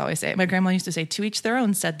grandma used to always say. My grandma used to say, to each their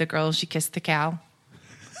own, said the girl she kissed the cow.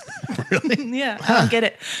 Really? Yeah. I don't get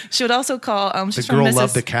it. She would also call, the she's from girl Mrs.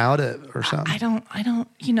 loved the cow or something. I don't,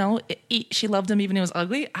 she loved him even when he was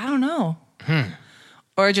ugly. I don't know.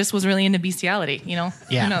 Or just was really into bestiality, Yeah.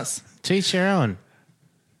 Who knows? To each their own,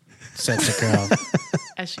 said the girl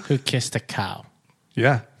As she, who kissed a cow.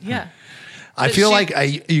 Yeah. yeah. I But feel she-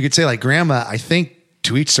 like you could say like grandma, I think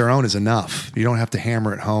to each their own is enough. You don't have to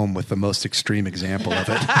hammer it home with the most extreme example of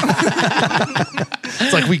it.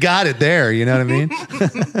 It's like we got it there, you know what I mean?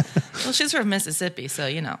 Well, she's from Mississippi, so,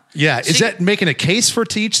 Yeah. Is She- that making a case for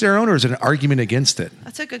to each their own or is it an argument against it?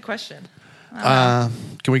 That's a good question.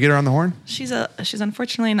 Can we get her on the horn? She's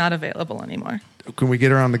unfortunately not available anymore. Can we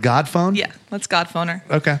get her on the God phone? Yeah, let's God phone her.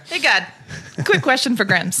 Okay. Hey, God. Quick question for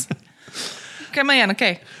Grims. Come on,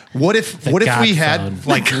 okay. What if we God had phone.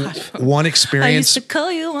 like one I experience? used to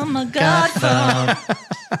call you on my God phone.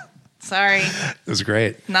 Sorry, It was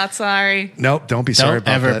great. not sorry. Nope. Don't be sorry Don't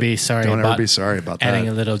about ever that. be sorry Don't about ever be sorry about adding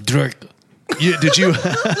a that. little drug. Did you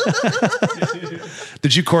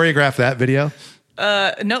did you choreograph that video?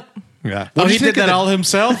 Nope. Yeah. Oh, What he did that all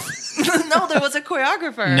himself? No, there was a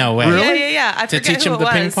choreographer. No way. Really? Yeah. I To forget teach who him the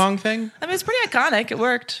it ping was. pong thing? I mean, it's pretty iconic. It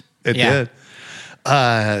worked. It Yeah.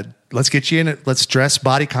 did. Let's get you in it. Let's dress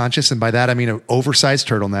body conscious, and by that I mean an oversized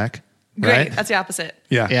turtleneck. Great. Right? That's the opposite.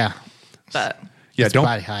 Yeah. Yeah. But Don't.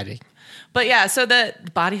 Body hiding. so the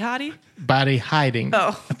body hottie. Body hiding.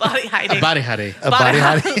 Oh, body hiding. A body hiding. A body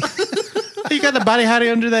hottie. You got the body hiding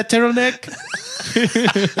under that turtleneck?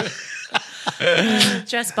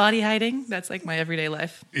 Just body hiding. That's like my everyday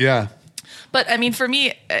life. Yeah. But I mean, for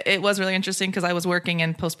me, it was really interesting because I was working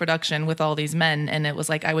in post production with all these men, and it was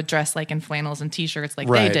like I would dress like in flannels and t-shirts like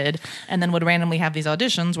Right. they did, and then would randomly have these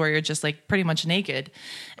auditions where you're just like pretty much naked,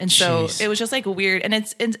 and so Jeez. it was just like a weird. And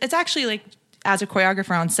it's actually like as a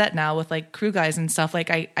choreographer on set now with like crew guys and stuff, like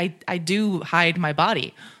I do hide my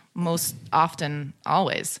body most often,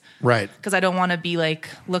 always, Right. because I don't want to be like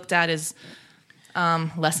looked at as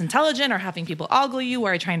less intelligent or having people ogle you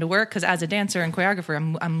where I'm trying to work. Because as a dancer and choreographer,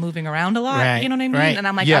 I'm moving around a lot. Right, You know what I mean? right. And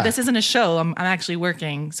I'm like, Yeah. this isn't a show. I'm actually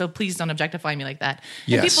working. So please don't objectify me like that.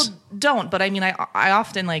 And Yes. people don't. But I mean, I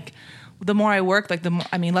often like the more I work, like the more,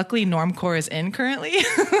 I mean, luckily normcore is in currently,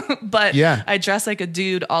 but Yeah. I dress like a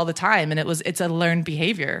dude all the time. And it's a learned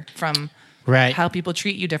behavior from Right. how people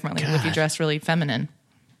treat you differently if you God. dress really feminine.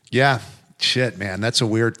 Yeah. Shit, man. That's a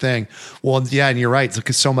weird thing. Well, yeah, and you're right.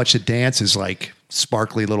 Because so much of dance is like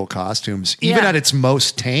sparkly little costumes. Even Yeah. at its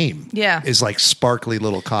most tame, Yeah. is like sparkly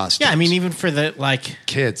little costumes. Yeah, I mean, even for the like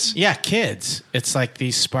kids. yeah, kids. It's like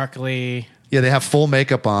these sparkly. Yeah, they have full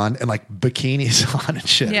makeup on and like bikinis on and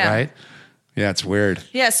shit, Yeah. right? Yeah, it's weird.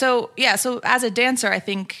 So as a dancer, I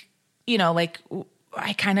think, like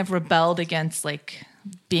I kind of rebelled against like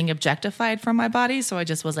being objectified from my body. So I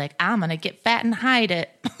just was like, I'm going to get fat and hide it.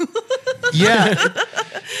 Yeah.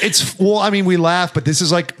 I mean, we laugh, but this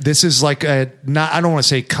is like a, not, I don't want to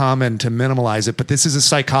say common to minimalize it, but this is a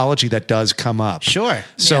psychology that does come up. Sure.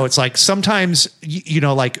 So Yeah. it's like sometimes,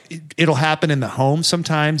 like it'll happen in the home.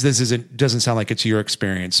 Sometimes doesn't sound like it's your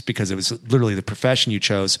experience because it was literally the profession you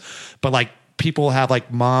chose, but like people have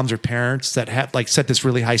like moms or parents that have like set this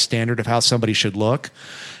really high standard of how somebody should look.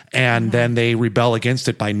 And then they rebel against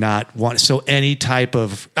it by not wanting. So any type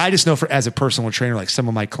of, I just know as a personal trainer, like some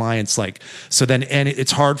of my clients, like, so then, and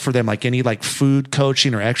it's hard for them, like any like food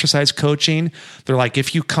coaching or exercise coaching. They're like,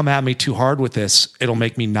 if you come at me too hard with this, it'll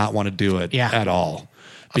make me not want to do it at all.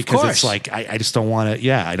 Because course. it's like, I just don't want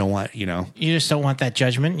to, I don't want, You just don't want that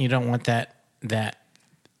judgment. You don't want that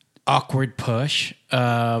awkward push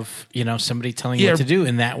of somebody telling you what to do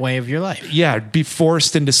in that way of your life. be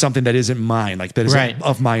forced into something that isn't mine, like that isn't Right.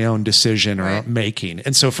 of my own decision or Right. making.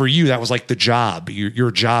 And so for you, that was like the job.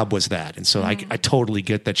 Your job was that. And so I totally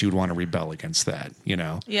get that you would want to rebel against that,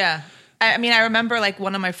 Yeah. I mean, I remember like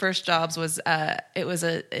one of my first jobs was it was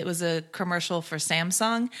a commercial for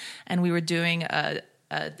Samsung, and we were doing a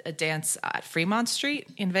dance at Fremont Street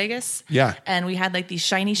in Vegas. Yeah. And we had like these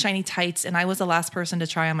shiny, shiny tights, and I was the last person to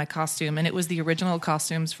try on my costume, and it was the original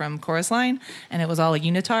costumes from Chorus Line, and it was all a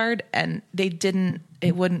unitard, and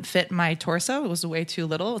it wouldn't fit my torso. It was way too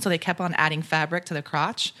little. So they kept on adding fabric to the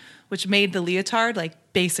crotch, which made the leotard like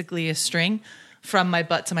basically a string from my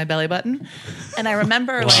butt to my belly button. And I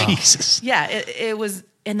remember like, Jesus. yeah, it was,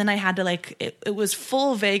 and then I had to like, it was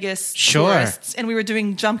full Vegas Sure. tourists, and we were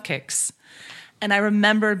doing jump kicks. And I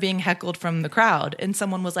remember being heckled from the crowd, and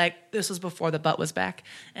someone was like, this was before the butt was back.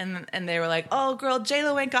 And they were like, oh girl,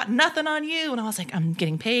 J-Lo ain't got nothing on you. And I was like, I'm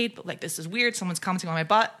getting paid, but like, this is weird. Someone's commenting on my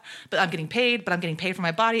butt, but I'm getting paid for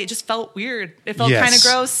my body. It just felt weird. It felt Yes. kind of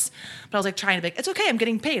gross, but I was like trying to be like, it's okay. I'm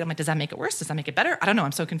getting paid. I'm like, does that make it worse? Does that make it better? I don't know.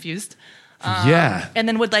 I'm so confused. And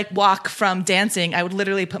then would like walk from dancing. I would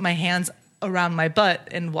literally put my hands around my butt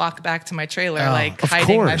and walk back to my trailer, like Of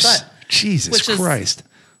hiding my course. butt. Jesus Which is- Christ.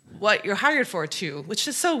 What you're hired for too, which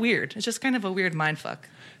is so weird. It's just kind of a weird mind fuck.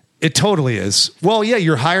 It totally is. Well, yeah,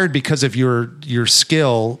 you're hired because of your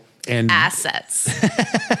skill and Assets.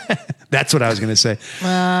 that's what I was going to say.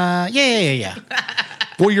 Yeah.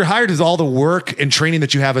 Well, you're hired as all the work and training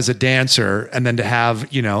that you have as a dancer, and then to have,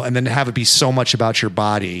 it be so much about your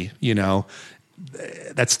body,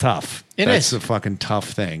 that's tough. That's is. a fucking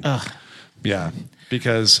tough thing. Yeah.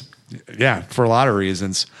 Because for a lot of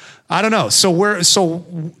reasons. I don't know. So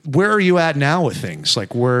where are you at now with things?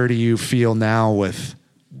 Like, where do you feel now with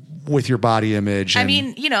your body image? I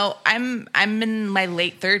mean, I'm in my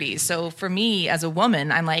late 30s. So for me as a woman,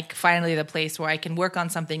 I'm like finally the place where I can work on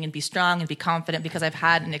something and be strong and be confident because I've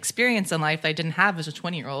had an experience in life that I didn't have as a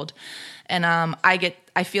 20-year-old. And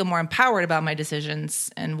I feel more empowered about my decisions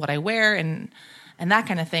and what I wear and that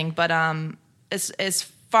kind of thing. But as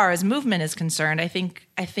far as movement is concerned, I think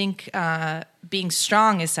being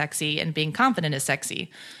strong is sexy and being confident is sexy.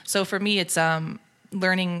 So for me, it's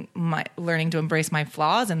learning to embrace my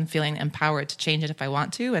flaws and feeling empowered to change it if I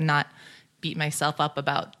want to, and not beat myself up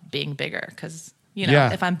about being bigger. Because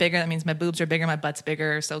if I'm bigger, that means my boobs are bigger, my butt's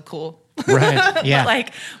bigger. So cool, Right? Yeah. But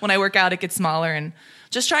like when I work out, it gets smaller, and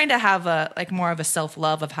just trying to have more of a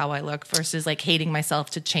self-love of how I look versus like hating myself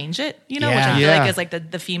to change it, which I feel like is like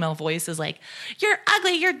the female voice is like, you're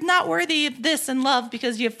ugly, you're not worthy of this and love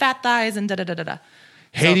because you have fat thighs and da-da-da-da-da.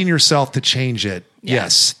 hating yourself to change it. Yeah.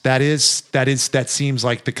 Yes. That seems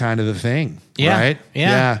like the kind of the thing. Yeah. Right.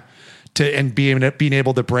 Yeah. And being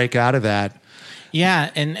able to break out of that.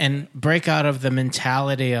 Yeah, and break out of the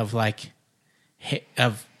mentality of like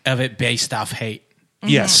of it based off hate.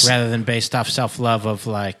 Yes. Rather than based off self-love of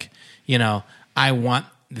like, I want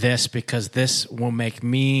this because this will make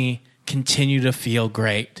me continue to feel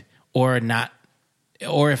great or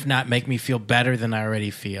if not, make me feel better than I already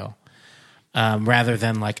feel. Rather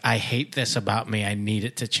than like, I hate this about me, I need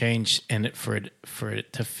it to change for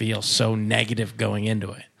it to feel so negative going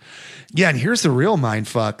into it. Yeah. And here's the real mind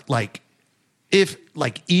fuck. Like, if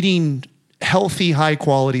like eating healthy, high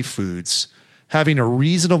quality foods, having a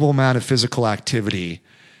reasonable amount of physical activity,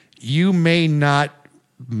 you may not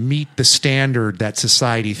meet the standard that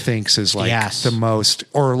society thinks is like the most,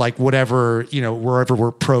 or like whatever, wherever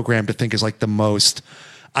we're programmed to think is like the most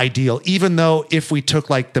ideal, even though if we took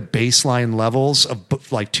like the baseline levels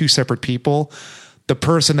of like two separate people, the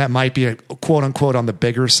person that might be a quote unquote on the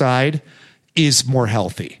bigger side is more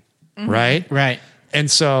healthy. Right. Right. And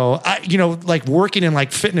so like working in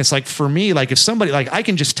like fitness, like for me, like if somebody, like I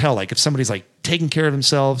can just tell, like if somebody's like taking care of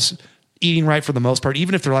themselves, eating right for the most part,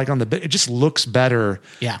 even if they're like on the, it just looks better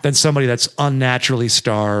than somebody that's unnaturally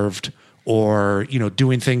starved or,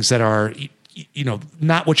 doing things that are,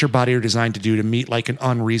 not what your body are designed to do to meet like an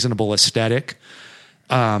unreasonable aesthetic.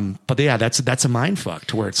 But yeah, that's a mind fuck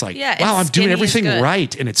to where it's like, wow, I'm doing everything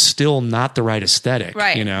right. And it's still not the right aesthetic,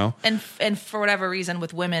 right. And for whatever reason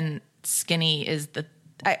with women, skinny is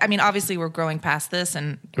I mean, obviously we're growing past this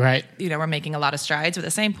and right. We're making a lot of strides, but at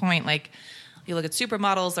the same point, like you look at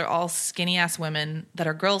supermodels, they're all skinny ass women that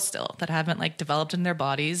are girls still that haven't like developed in their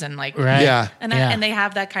bodies and like, right. Yeah. And they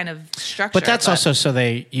have that kind of structure. But that's also so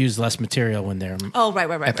they use less material when they're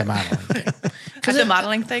right. at the modeling thing. At the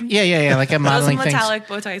modeling thing? Yeah. Like a modeling those thing. metallic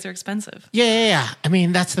bow ties are expensive. Yeah. I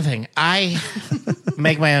mean, that's the thing. I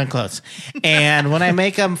make my own clothes. And when I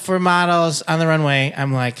make them for models on the runway,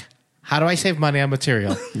 I'm like, how do I save money on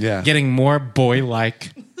material? Yeah. Getting more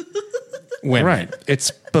boy-like women. Right.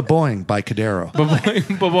 It's Baboing by Cadero.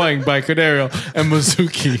 Baboing by Cadero and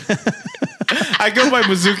Mizuki. I go by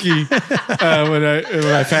Mizuki when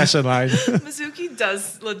I fashion line. Mizuki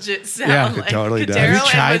does legit sound like totally does.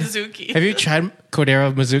 Cadero and Mizuki. Have you tried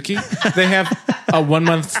Cordero Mizuki? They have a 1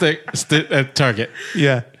 month stick at Target.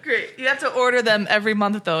 Yeah. Great. You have to order them every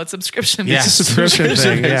month though. It's subscription. Yeah. It's a subscription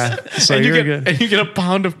thing. Yeah. So and you're good. And you get a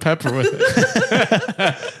pound of pepper with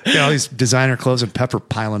it. All these designer clothes and pepper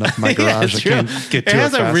piling up in my garage. I can't get to it. It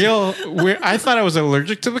has fast. a real weird. I thought I was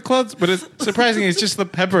allergic to the clothes, but it's surprisingly it's just the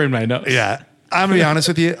pepper in my nose. Yeah. I'm going to be honest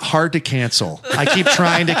with you, hard to cancel. I keep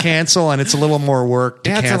trying to cancel, and it's a little more work to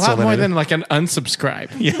cancel. It's a lot more than like an unsubscribe.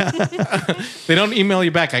 Yeah. They don't email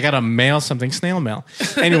you back. I got to mail something, snail mail.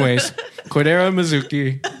 Anyways, Cordero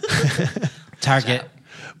Mizuki, Target.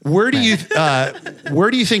 Where do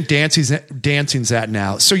you think dancing's at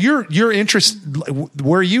now? So your interest,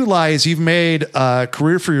 where you lie, is you've made a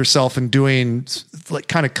career for yourself in doing like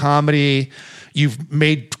kind of comedy. You've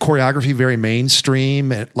made choreography very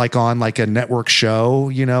mainstream, like on like a network show,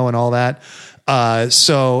 and all that.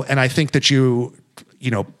 And I think that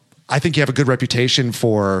I think you have a good reputation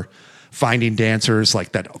for finding dancers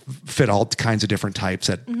like that fit all kinds of different types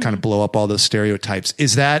that kind of blow up all those stereotypes.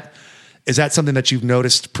 Is that something that you've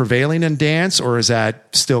noticed prevailing in dance, or is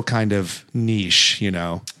that still kind of niche? Do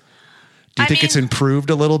you think it's improved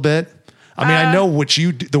a little bit? I mean, I know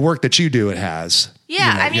the work that you do, it has.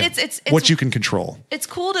 Yeah, I mean, it's what you can control. It's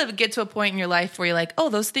cool to get to a point in your life where you're like, oh,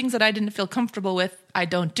 those things that I didn't feel comfortable with, I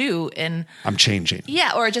don't do, and I'm changing.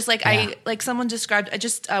 Yeah, or just like someone described. I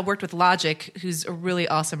just worked with Logic, who's a really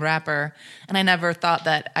awesome rapper, and I never thought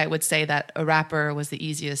that I would say that a rapper was the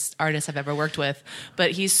easiest artist I've ever worked with.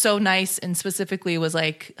 But he's so nice, and specifically was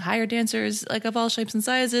like hire dancers like of all shapes and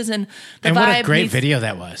sizes, and what a great video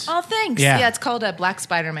that was. Oh, thanks. Yeah, it's called Black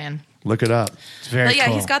Spider-Man. Look it up. It's very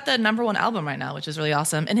cool. He's got the #1 album right now, which is really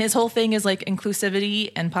awesome. And his whole thing is like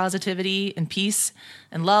inclusivity and positivity and peace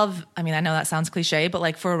and love. I mean, I know that sounds cliche, but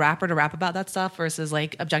like for a rapper to rap about that stuff versus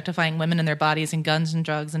like objectifying women and their bodies and guns and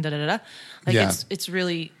drugs and it's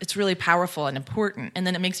really powerful and important. And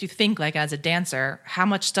then it makes you think, like, as a dancer, how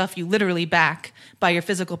much stuff you literally back by your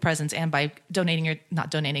physical presence and by giving your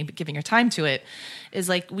time to it is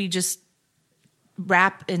like we just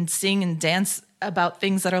rap and sing and dance about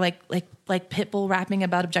things that are like Pitbull rapping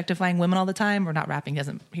about objectifying women all the time, or not rapping,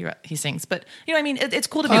 he sings, but you know what I mean? It's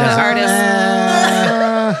cool to be this artist.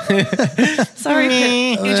 Sorry,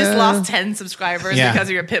 Pit, you just lost 10 subscribers because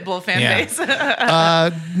of your Pitbull fan base.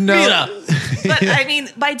 No. But I mean,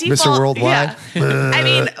 by default, Mr. Worldwide. Yeah. I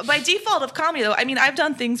mean, by default of comedy though, I mean, I've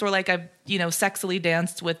done things where like I've, sexily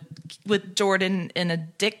danced with Jordan in a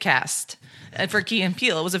dick cast. And for Key and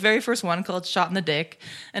Peele, it was the very first one called "Shot in the Dick,"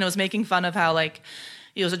 and it was making fun of how like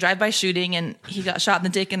it was a drive-by shooting, and he got shot in the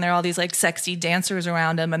dick, and there are all these like sexy dancers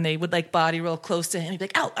around him, and they would like body real close to him. He'd be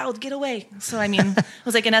like, "Ow, get away!" So I mean, it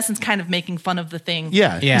was like in essence kind of making fun of the thing.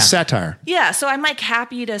 Yeah. Satire. Yeah, so I'm like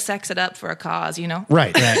happy to sex it up for a cause,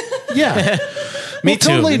 Right. Yeah. Me too.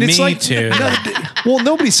 Totally. And it's Me like, too. Well,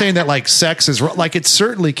 nobody's saying that like sex is like it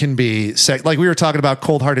certainly can be sex. Like we were talking about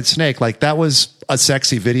Cold Hearted Snake. Like that was a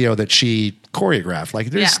sexy video that she choreographed. Like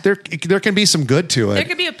there can be some good to it. There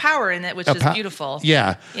could be a power in it, which is beautiful.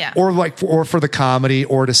 Yeah. Yeah. Or for the comedy,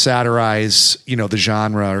 or to satirize, the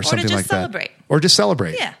genre or something like that. Or just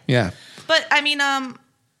celebrate. Yeah. Yeah. But I mean,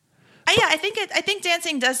 I think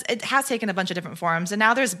dancing has taken a bunch of different forms, and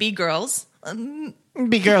now there's B-girls.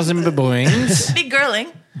 Be girls and baboons. Big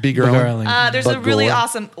girling. Big girl. Girling. There's a really Bagor.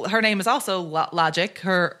 awesome. Her name is also Logic.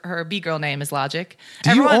 Her B girl name is Logic.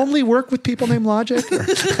 Do you only work with people named Logic? or-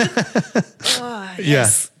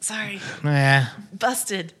 Yes. Sorry. Yeah.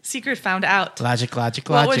 Busted. Secret found out. Logic.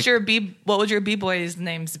 What would your B boys'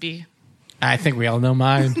 names be? I think we all know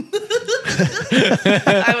mine.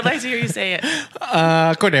 I would like to hear you say it.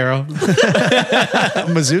 Cordero.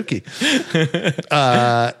 Mizuki.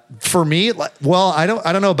 For me, I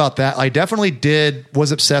don't know about that. I definitely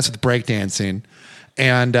was obsessed with breakdancing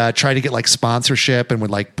and tried to get like sponsorship and would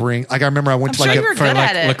like bring. Like I remember I went to I'm like sure you were For good like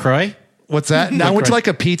at it. LaCroix. what's that? No, I went to like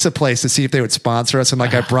a pizza place to see if they would sponsor us, and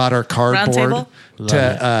like I brought our cardboard. Table?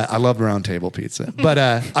 I love round table pizza, but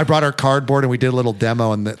I brought our cardboard and we did a little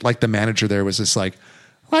demo, and the manager there was just like,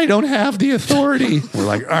 I don't have the authority. We're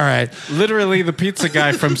like, all right. Literally the pizza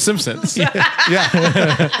guy from Simpsons. Yeah.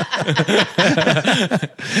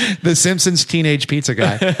 The Simpsons teenage pizza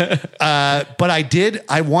guy. But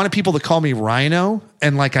I wanted people to call me Rhino,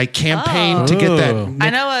 and like I campaigned to get that. Ooh. I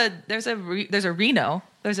know there's a Reno.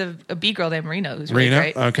 There's a B girl named Reno who's really Reno?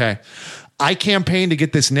 great. Okay. I campaigned to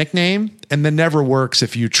get this nickname, and that never works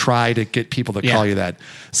if you try to get people to call you that.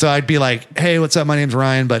 So I'd be like, hey, what's up? My name's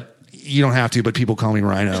Ryan, but you don't have to, but people call me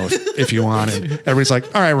Rhino if you want it. Everybody's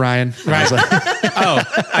like, all right, Ryan. And I was like,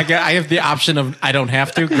 I have the option of I don't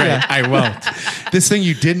have to. Great, I won't. this thing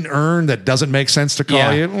you didn't earn that doesn't make sense to call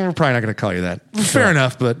Yeah. you, well, we're probably not going to call you that. Fair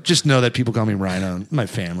enough, but just know that people call me Rhino, and my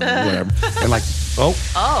family, whatever. And like,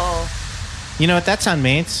 Oh, You know what that sound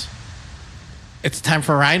means? It's time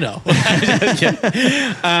for Rhino. This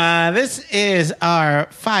is our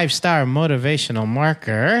 5-star motivational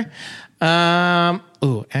marker.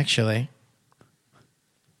 Actually.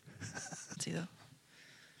 let's see though.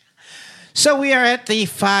 So we are at the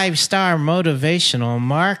 5-star motivational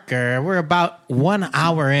marker. We're about 1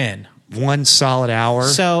 hour in. 1 solid hour.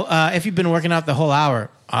 So if you've been working out the whole hour,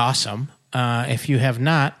 awesome. If you have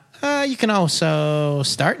not, you can also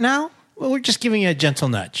start now. Well, we're just giving you a gentle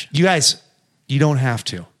nudge. You guys, you don't have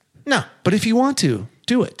to. No. But if you want to,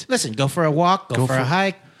 do it. Listen, go for a walk, go for a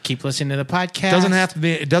hike, keep listening to the podcast.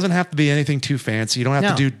 It doesn't have to be anything too fancy. You don't have No.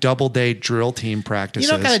 to do double day drill team practices.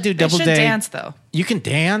 You don't got to do They double should day. dance though. You can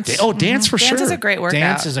dance. Oh, dance for Dance sure. is a great workout.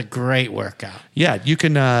 Dance is a great workout. Yeah, you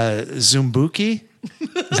can Zumbuki.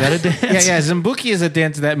 Is that a dance? Yeah. Zumbuki is a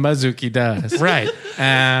dance that Mazuki does. Right.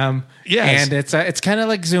 Yes. And it's kind of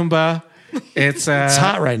like Zumba. It's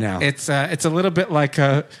hot right now. It's a little bit like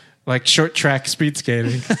short track speed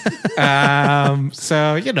skating.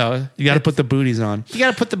 So you know You got to put the booties on. you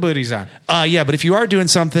got to put the booties on. Yeah, but if you are doing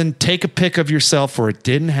something, take a pic of yourself where it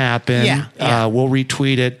didn't happen. Yeah. We'll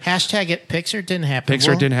retweet it. Hashtag it. Picture didn't happen.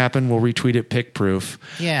 Picture it didn't happen. We'll retweet it. Pic proof.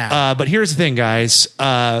 Yeah. But here's the thing, guys.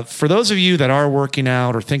 For those of you that are working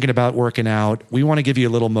out or thinking about working out, we want to give you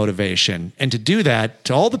a little motivation. And to do that,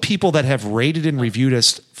 to all the people that have rated and reviewed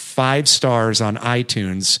us 5 stars on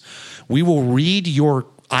iTunes, we will read your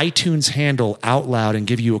iTunes handle out loud and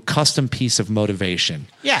give you a custom piece of motivation.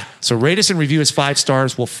 Yeah. So rate us and review us 5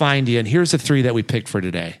 stars. We'll find you. And here's the 3 that we picked for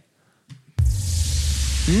today.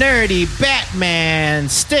 Nerdy Batman.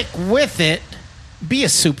 Stick with it. Be a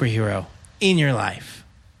superhero in your life.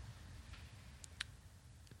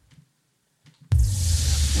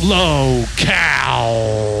 Low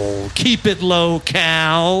cal. Keep it low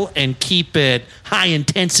cal and keep it high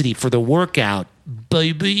intensity for the workout,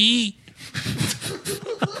 baby.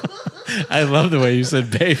 I love the way you said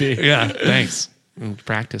baby. Yeah, thanks.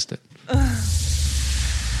 Practiced it.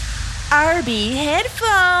 RB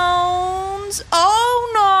headphones.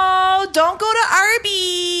 Oh no! Don't go to Arby's.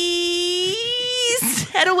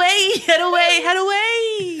 Head away! Head away! Head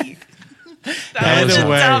away! That was the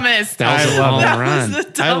away. dumbest. That was a love home That run. was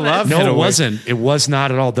the dumbest. I love No, Head it away. wasn't. It was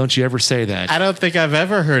not at all. Don't you ever say that. I don't think I've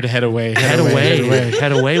ever heard head away. Head away.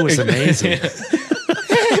 Head away was amazing. Head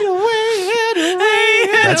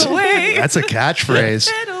away! That's a catchphrase.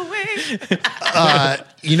 Head away!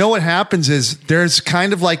 You know what happens is there's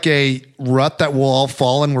kind of like a rut that we'll all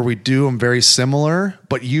fall in where we do them very similar,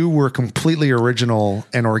 but you were completely original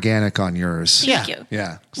and organic on yours. Yeah. Thank you.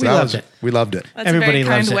 Yeah. So We that loved was it. We loved it. That's Everybody a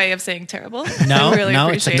very loves kind it. way of saying terrible. No, I really no,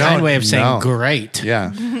 it's a appreciate kind it. way of saying No. great.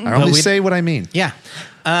 Yeah. I only we'd- say what I mean. Yeah.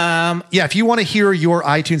 Yeah, if you want to hear your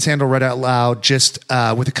iTunes handle read out loud, just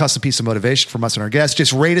with a custom piece of motivation from us and our guests,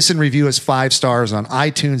 just rate us and review us 5 stars on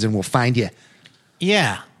iTunes and we'll find you.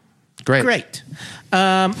 Yeah. Great. Great.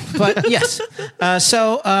 But yes.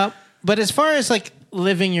 But as far as like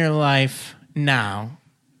living your life now,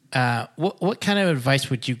 what kind of advice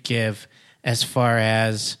would you give as far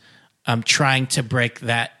as trying to break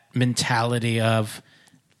that mentality of,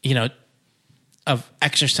 you know,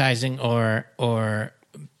 exercising or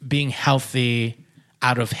being healthy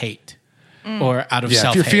out of hate or out of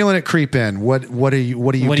self. If you're feeling it creep in, what do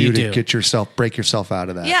you do to do? break yourself out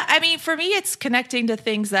of that? Yeah, I mean, for me, it's connecting to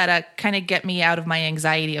things that kind of get me out of my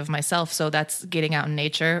anxiety of myself. So that's getting out in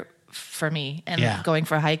nature for me and going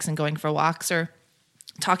for hikes and going for walks or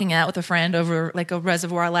talking out with a friend over like a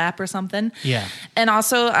reservoir lap or something. Yeah. And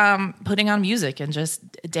also putting on music and just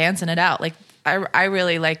dancing it out. Like I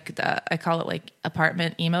really like I call it like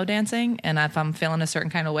apartment emo dancing. And if I'm feeling a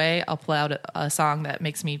certain kind of way, I'll pull out a song that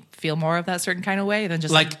makes me feel more of that certain kind of way than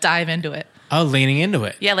just like dive into it. Oh, leaning into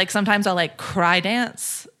it. Yeah, like sometimes I'll like cry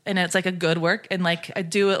dance and it's like a good work. And like I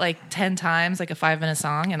do it like 10 times, like a 5-minute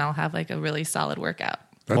song, and I'll have like a really solid workout.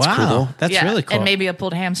 That's wow. cool. That's really cool. And maybe a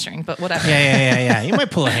pulled hamstring, but whatever. Yeah. You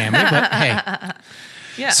might pull a hammer, but hey.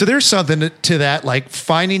 Yeah. So there's something to that, like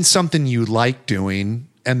finding something you like doing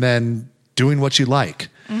and then doing what you like.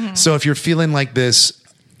 Mm-hmm. So if you're feeling like this,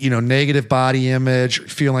 negative body image,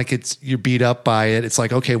 feeling like you're beat up by it, it's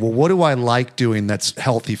like, okay, well, what do I like doing that's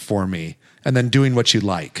healthy for me? And then doing what you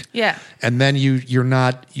like. Yeah. And then you're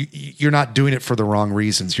not doing it for the wrong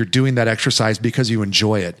reasons. You're doing that exercise because you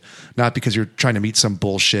enjoy it, not because you're trying to meet some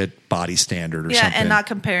bullshit body standard or something. Yeah, and not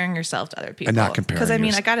comparing yourself to other people. Because I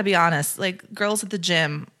mean, I got to be honest, like girls at the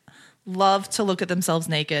gym love to look at themselves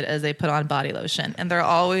naked as they put on body lotion. And they're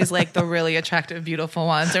always like the really attractive, beautiful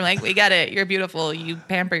ones. They're like, we get it. You're beautiful. You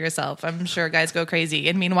pamper yourself. I'm sure guys go crazy.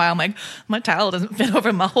 And meanwhile, I'm like, my towel doesn't fit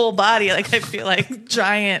over my whole body. Like I feel like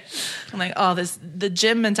giant. I'm like, the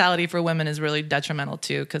gym mentality for women is really detrimental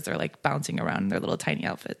too. Cause they're like bouncing around in their little tiny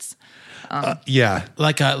outfits. Yeah.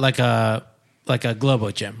 Like a Globo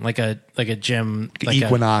gym, like a gym, like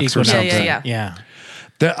Equinox or something. Yeah.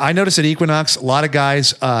 I noticed at Equinox, a lot of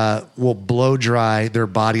guys will blow dry their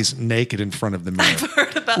bodies naked in front of the mirror. I've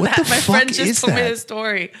heard about What that. the My fuck friend just is told me that? this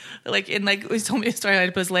story. He told me a story. I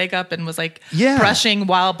put his leg up and was like Yeah. brushing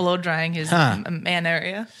while blow drying his man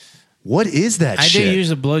area. What is that I shit? do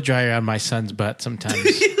use a blow dryer on my son's butt sometimes.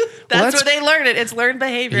 That's where they learn it. It's learned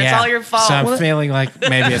behavior. It's all your fault. So I'm feeling like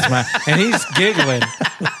maybe it's my... And he's giggling.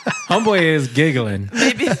 Homeboy is giggling.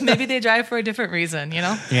 Maybe they drive for a different reason,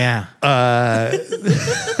 Yeah.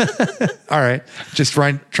 All right. Just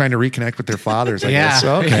trying to reconnect with their fathers, I guess.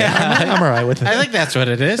 So, okay. Yeah. I'm all right with it. I think that's what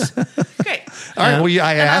it is. Great. All right. Well,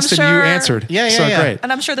 I asked and you answered. Yeah, So yeah. great.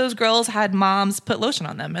 And I'm sure those girls had moms put lotion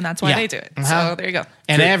on them, and that's why they do it. So there you go.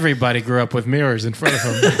 And everybody grew up with mirrors in front of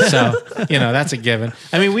them. So, that's a given.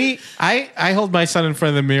 I mean, I hold my son in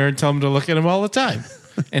front of the mirror and tell him to look at him all the time.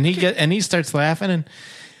 And he starts laughing, and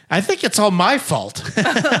I think it's all my fault.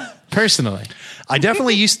 Personally. I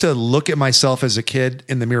definitely used to look at myself as a kid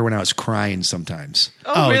in the mirror when I was crying sometimes.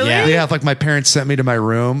 Oh, really? yeah. Yeah, like my parents sent me to my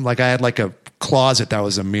room. Like I had like a closet that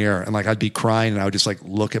was a mirror, and like I'd be crying, and I would just like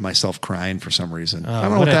look at myself crying for some reason. I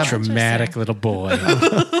don't know What a that. dramatic little boy.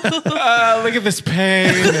 Look at this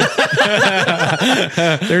pain.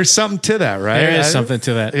 There's something to that, right? There is something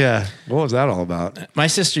to that. Yeah. What was that all about? My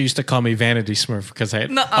sister used to call me Vanity Smurf because I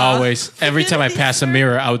Nuh-uh. always, every time I pass a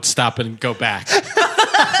mirror, I would stop and go back.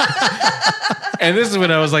 And this is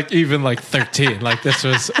when I was like even like 13. Like this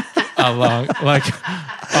was a long, like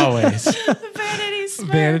always. Vanity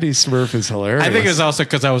Smurf. Vanity Smurf is hilarious. I think it was also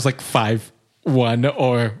because I was like 5'1"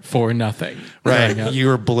 or 4'0". right. You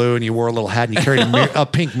were blue and you wore a little hat and you carried a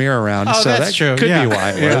pink mirror around. Oh, so that's that true. could Yeah. be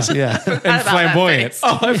why it was. Yeah. And flamboyant.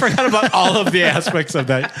 Oh, I forgot about all of the aspects of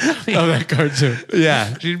that cartoon.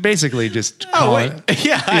 Yeah. You basically just Oh call wait, it.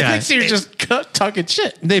 yeah. I think so you're just talking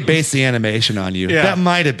shit. They based the animation on you. Yeah. That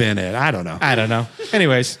might have been it. I don't know. I don't know.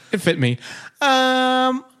 Anyways, it fit me.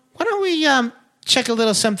 Why don't we check a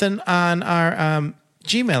little something on our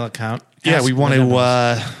Gmail account? Yeah, Ask we want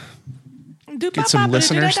whatever. to get some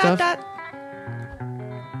listener stuff.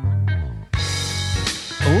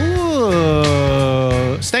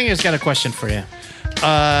 Ooh, Stanger's got a question for you.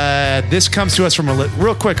 This comes to us from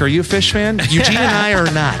real quick. Are you a Fish fan? Eugene and I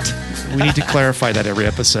are not. We need to clarify that every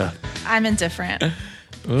episode. I'm indifferent.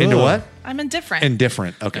 Into what? I'm indifferent.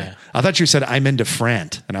 Indifferent. Okay. Yeah. I thought you said I'm into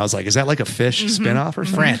Frant. And I was like, is that like a fish spinoff or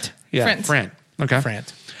something? Frant. Yeah. Frant. Frant. Okay.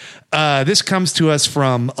 Frant. This comes to us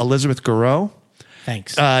from Elizabeth Garreau.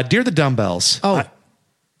 Thanks. Dear the Dumbbells. Oh.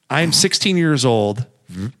 I am 16 years old.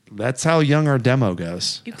 That's how young our demo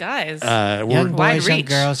goes. You guys. Young wide boys, young reach.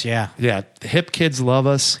 girls, yeah. Yeah. Hip kids love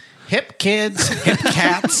us. Hip kids, hip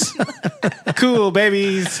cats, cool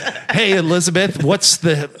babies. Hey, Elizabeth, what's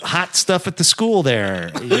the hot stuff at the school there?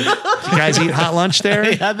 You guys eat hot lunch there?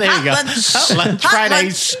 Yeah, there you go. Lunch. Lunch Hot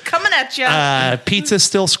Fridays. lunch coming at you. Pizza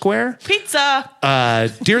still square? Pizza.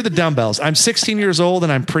 Dear the Dumbbells, I'm 16 years old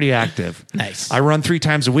and I'm pretty active. Nice. I run 3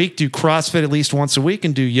 times a week, do CrossFit at least once a week,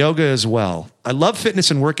 and do yoga as well. I love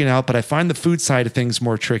fitness and working out, but I find the food side of things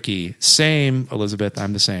more tricky. Same, Elizabeth,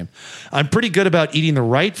 I'm the same. I'm pretty good about eating the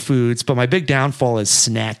right foods, but my big downfall is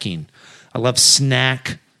snacking. I love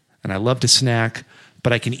snack, and I love to snack,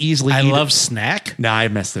 but I can easily I eat love snack. No, I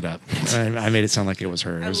messed it up. I made it sound like it was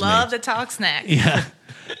her. It I was love me. to talk snack. Yeah.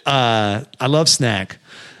 I love snack,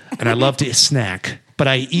 and I love to snack, but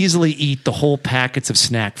I easily eat the whole packets of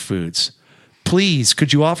snack foods. Please,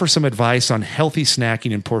 could you offer some advice on healthy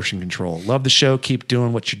snacking and portion control? Love the show. Keep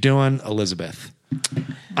doing what you're doing, Elizabeth.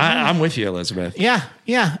 I'm with you, Elizabeth. Yeah.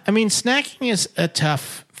 I mean, snacking is a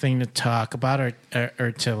tough thing to talk about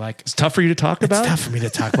or to like. It's tough for you to talk about? It's tough for me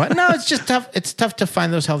to talk about. No, it's just tough. It's tough to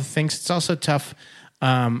find those healthy things. It's also tough,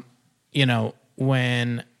 when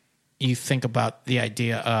you think about the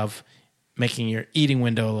idea of making your eating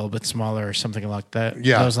window a little bit smaller or something like that.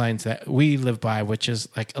 Yeah. Those lines that we live by, which is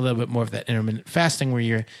like a little bit more of that intermittent fasting where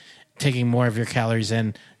you're taking more of your calories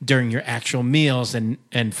in during your actual meals and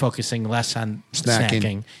focusing less on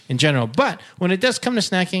snacking in general. But when it does come to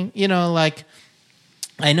snacking, like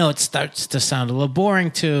I know it starts to sound a little boring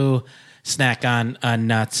to snack on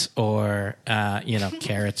nuts or,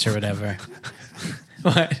 carrots or whatever.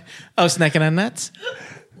 What? Oh, snacking on nuts?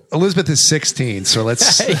 Elizabeth is 16, so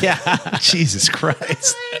let's... Yeah. Jesus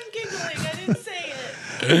Christ. I'm giggling. I didn't say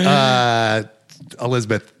it.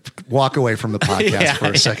 Elizabeth, walk away from the podcast Yeah, for a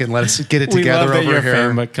yeah. second. Let us get it We together love that over you're here. a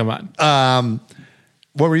fan, but come on.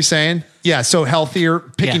 What were you saying? Yeah, so picking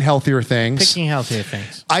Yeah. healthier things. Picking healthier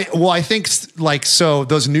things. I think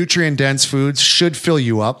those nutrient dense foods should fill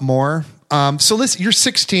you up more. So listen, you're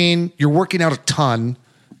 16, you're working out a ton.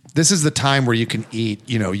 This is the time where you can eat,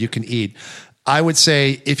 you can eat. I would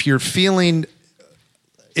say if you're feeling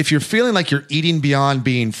like you're eating beyond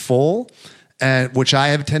being full, and which I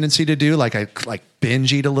have a tendency to do, like I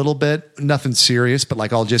binge eat a little bit, nothing serious, but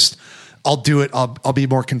like I'll do it. I'll be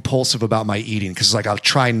more compulsive about my eating because like I'll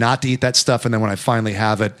try not to eat that stuff, and then when I finally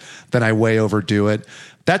have it, then I way overdo it.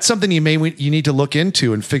 That's something you need to look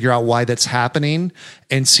into and figure out why that's happening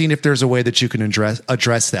and seeing if there's a way that you can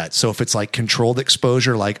address that. So if it's like controlled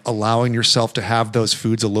exposure, like allowing yourself to have those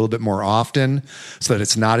foods a little bit more often so that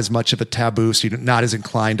it's not as much of a taboo, so you're not as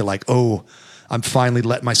inclined to like, oh, I'm finally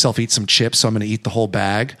letting myself eat some chips, so I'm going to eat the whole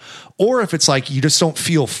bag. Or if it's like you just don't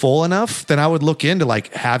feel full enough, then I would look into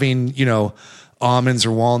like having, almonds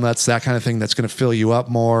or walnuts, that kind of thing that's going to fill you up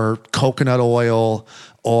more, coconut oil,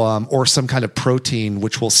 or some kind of protein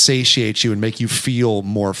which will satiate you and make you feel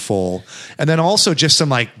more full. And then also just some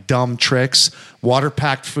like dumb tricks,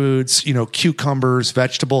 water-packed foods, cucumbers,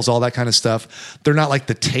 vegetables, all that kind of stuff. They're not like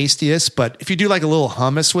the tastiest, but if you do like a little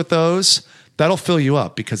hummus with those, that'll fill you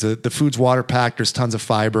up because the food's water-packed, there's tons of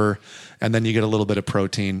fiber, and then you get a little bit of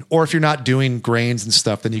protein. Or if you're not doing grains and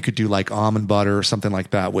stuff, then you could do like almond butter or something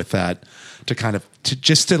like that with that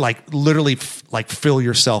to like literally like fill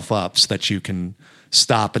yourself up so that you can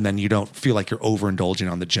stop and then you don't feel like you're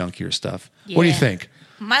overindulging on the junkier stuff. Yeah. What do you think?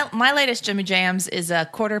 My latest Jimmy Jams is a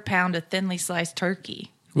 1/4 pound of thinly sliced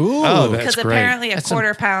turkey. Ooh, Oh, that's Because great. apparently a That's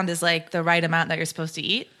 1/4 pound is like the right amount that you're supposed to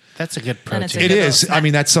eat. that's a good And it's protein. It Good is. little I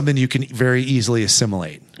mean, that's something you can very easily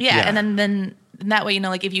assimilate. Yeah. And then that way,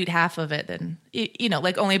 like if you eat half of it, then,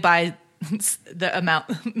 like only buy the amount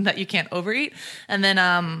that you can't overeat. And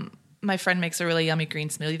then my friend makes a really yummy green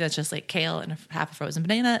smoothie that's just like kale and half a frozen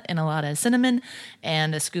banana and a lot of cinnamon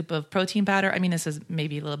and a scoop of protein powder. I mean, this is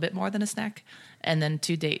maybe a little bit more than a snack. And then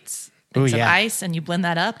 2 dates and Ooh, some yeah. ice, and you blend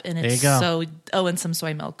that up, and it's There you go. and some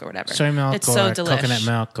soy milk or whatever. Soy milk it's or so delish. coconut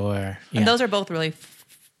milk or And those are both really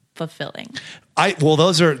fulfilling.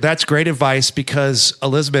 That's great advice because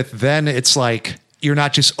Elizabeth, then it's like you're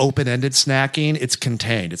not just open-ended snacking, it's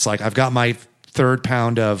contained. It's like I've got my 1/3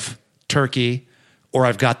 pound of turkey or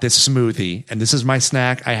I've got this smoothie and this is my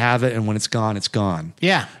snack. I have it. And when it's gone, it's gone.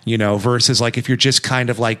 Yeah. Versus like if you're just kind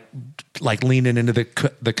of like leaning into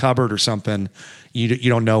the cupboard or something, you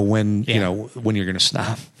don't know when, when you're going to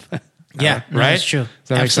stop. Yeah, no, right. that's true. Does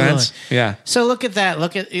that make sense? Yeah. So look at that.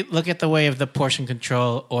 Look at the way of the portion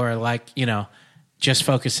control, or like just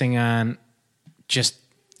focusing on just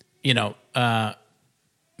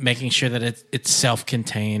making sure that it's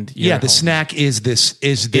self-contained. Yeah, the snack is this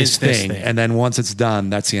thing, and then once it's done,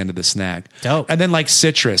 that's the end of the snack. Dope. And then like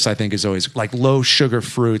citrus, I think is always like low sugar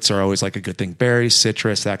fruits are always like a good thing. Berries,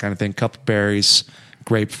 citrus, that kind of thing. Couple berries,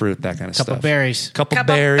 grapefruit, that kind of stuff. Couple berries. Couple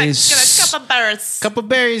berries. Couple berries. Couple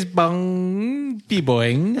berries, bong,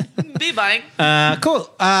 be-boing. Be buying. Cool.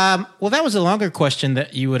 Well, that was a longer question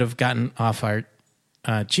that you would have gotten off our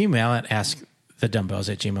Gmail at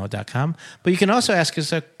askthedumbbells@gmail.com. But you can also ask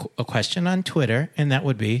us a question on Twitter, and that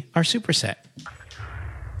would be our superset.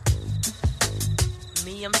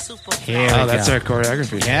 Me, I'm super Here we Oh, that's go. our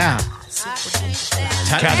choreography. Yeah.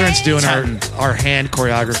 Kathryn's doing our hand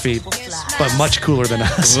choreography, but much cooler than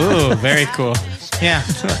us. Ooh, very cool. Yeah,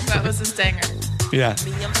 That was a stanger. Yeah,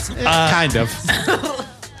 kind of.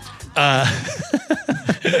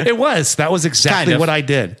 it was. That was exactly Kind of. what I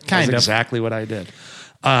did. Kind of. Exactly what I did.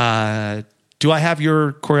 Do I have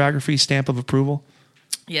your choreography stamp of approval?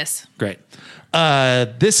 Yes. Great.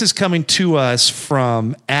 This is coming to us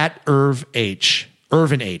from at Irvin H.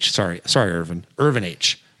 Sorry, Irvin. Irvin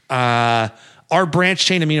H. Our branch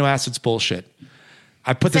chain amino acids bullshit.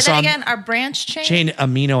 I put Say this that on again. Our branch chain. chain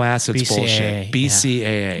amino acids BCAA, bullshit.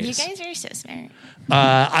 BCAAs. You guys are so smart.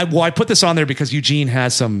 I put this on there because Eugene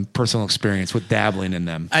has some personal experience with dabbling in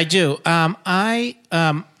them. I do. I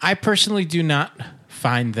personally do not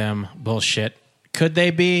find them bullshit. Could they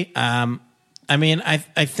be? I mean, I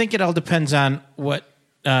think it all depends on what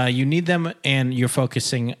you need them and you're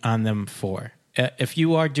focusing on them for. If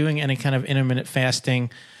you are doing any kind of intermittent fasting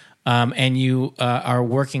and you are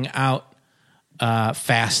working out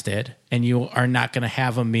fasted and you are not going to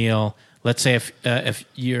have a meal, let's say if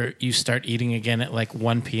you start eating again at like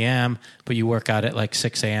 1 p.m., but you work out at like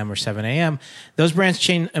 6 a.m. or 7 a.m., those branched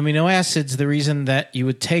chain amino acids, the reason that you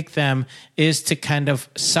would take them is to kind of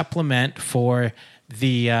supplement for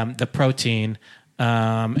the protein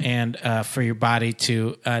and for your body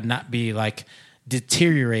to not be like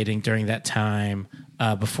deteriorating during that time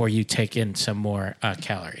before you take in some more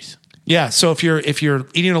calories. Yeah, so if you're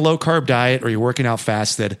eating a low carb diet or you're working out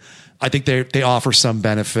fasted, I think they offer some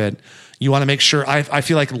benefit. You want to make sure. I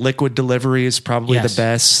feel like liquid delivery is probably Yes. the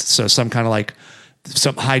best. So some kind of like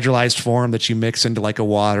some hydrolyzed form that you mix into like a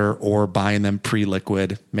water, or buying them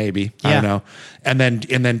pre-liquid, maybe. I don't know, and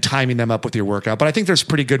then timing them up with your workout. But I think there's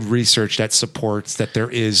pretty good research that supports that there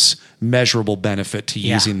is measurable benefit to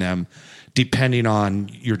using them, depending on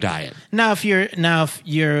your diet. Now, if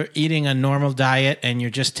you're eating a normal diet and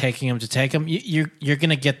you're just taking them to take them, you're going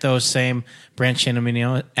to get those same branched chain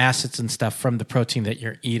amino acids and stuff from the protein that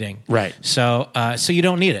you're eating. Right. So you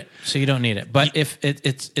don't need it. But if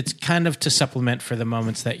it's kind of to supplement for the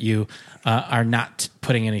moments that you are not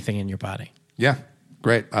putting anything in your body. Yeah,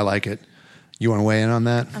 great. I like it. You want to weigh in on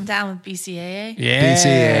that? I'm down with BCAA. Yeah.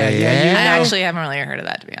 BCAA. I actually haven't really heard of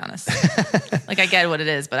that, to be honest. Like, I get what it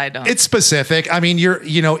is, but I don't. It's specific. I mean,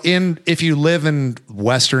 if you live in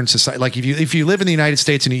Western society, like if you live in the United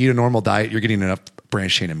States and you eat a normal diet, you're getting enough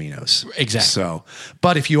branched chain aminos. Exactly. So,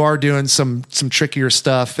 but if you are doing some trickier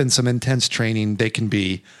stuff and some intense training, they can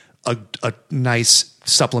be a nice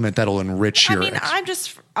supplement that'll enrich your. I'm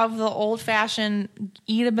just of the old fashioned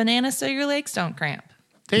eat a banana so your legs don't cramp.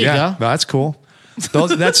 There you go. That's cool.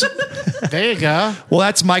 There you go. Well,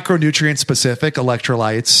 that's micronutrient specific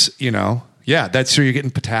electrolytes, Yeah, that's where you're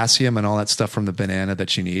getting potassium and all that stuff from the banana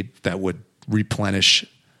that you need that would replenish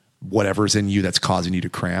whatever's in you that's causing you to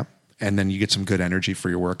cramp. And then you get some good energy for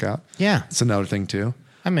your workout. Yeah. It's another thing too.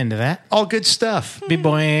 I'm into that. All good stuff. Be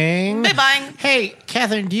boing. Be boing. Hey,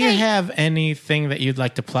 Kathryn, do you have anything that you'd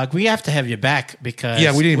like to plug? We have to have you back because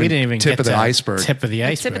we didn't even get tip of the to iceberg. Tip of the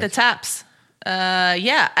iceberg. Tip of the tops.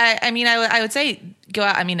 I would say go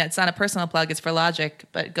out. I mean, it's not a personal plug; it's for Logic.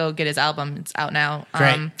 But go get his album; it's out now.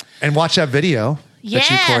 Great. And watch that video that you Yes,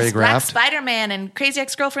 Black choreographed. Spider-Man and Crazy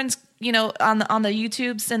Ex-Girlfriends. On the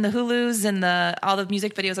YouTubes and the Hulus and all the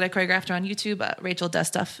music videos that I choreographed are on YouTube. Rachel Does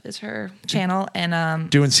Stuff is her channel, and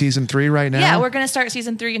Doing season 3 right now. yeah, we're gonna start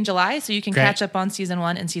season 3 in July, so you can Great. catch up on season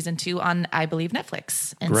 1 and season 2 on, I believe,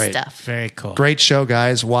 Netflix and Great. stuff. Very cool. Great show,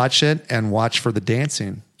 guys. Watch it and watch for the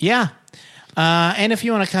dancing. Yeah. And if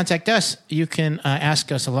you want to contact us, you can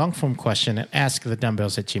ask us a long-form question at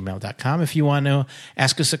askthedumbbells@gmail.com. If you want to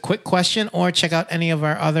ask us a quick question or check out any of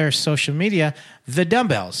our other social media, The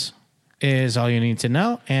Dumbbells is all you need to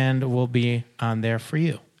know, and we'll be on there for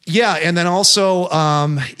you. Yeah, and then also,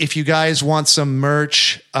 if you guys want some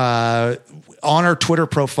merch, on our Twitter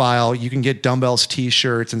profile, you can get Dumbbells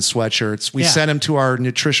T-shirts and sweatshirts. We sent them to our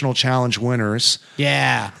nutritional challenge winners.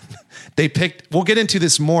 Yeah. They picked. We'll get into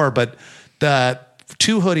this more, but the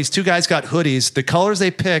two guys got hoodies. The colors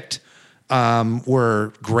they picked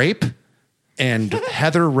were grape and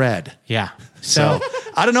heather red. Yeah. So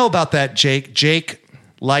I don't know about that, Jake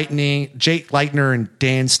Leitner and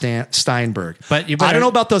Dan Steinberg. But you I better- don't know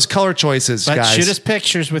about those color choices, But guys. shoot us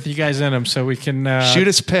pictures with you guys in them so we can Shoot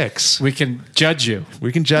us pics. we can judge you,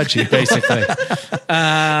 We can judge you. basically.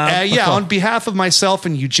 On behalf of myself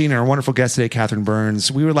and Eugene, our wonderful guest today, Kathryn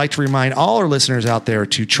Burns, we would like to remind all our listeners out there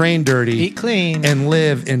to train dirty, Eat clean. and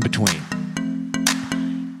live in between.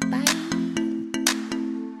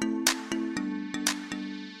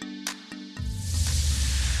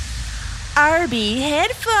 RB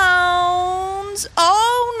headphones.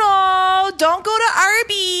 Oh no, don't go to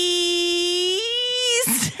Arby's.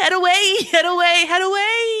 Head away, head away, head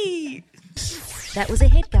away. That was a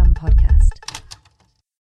HeadGum podcast.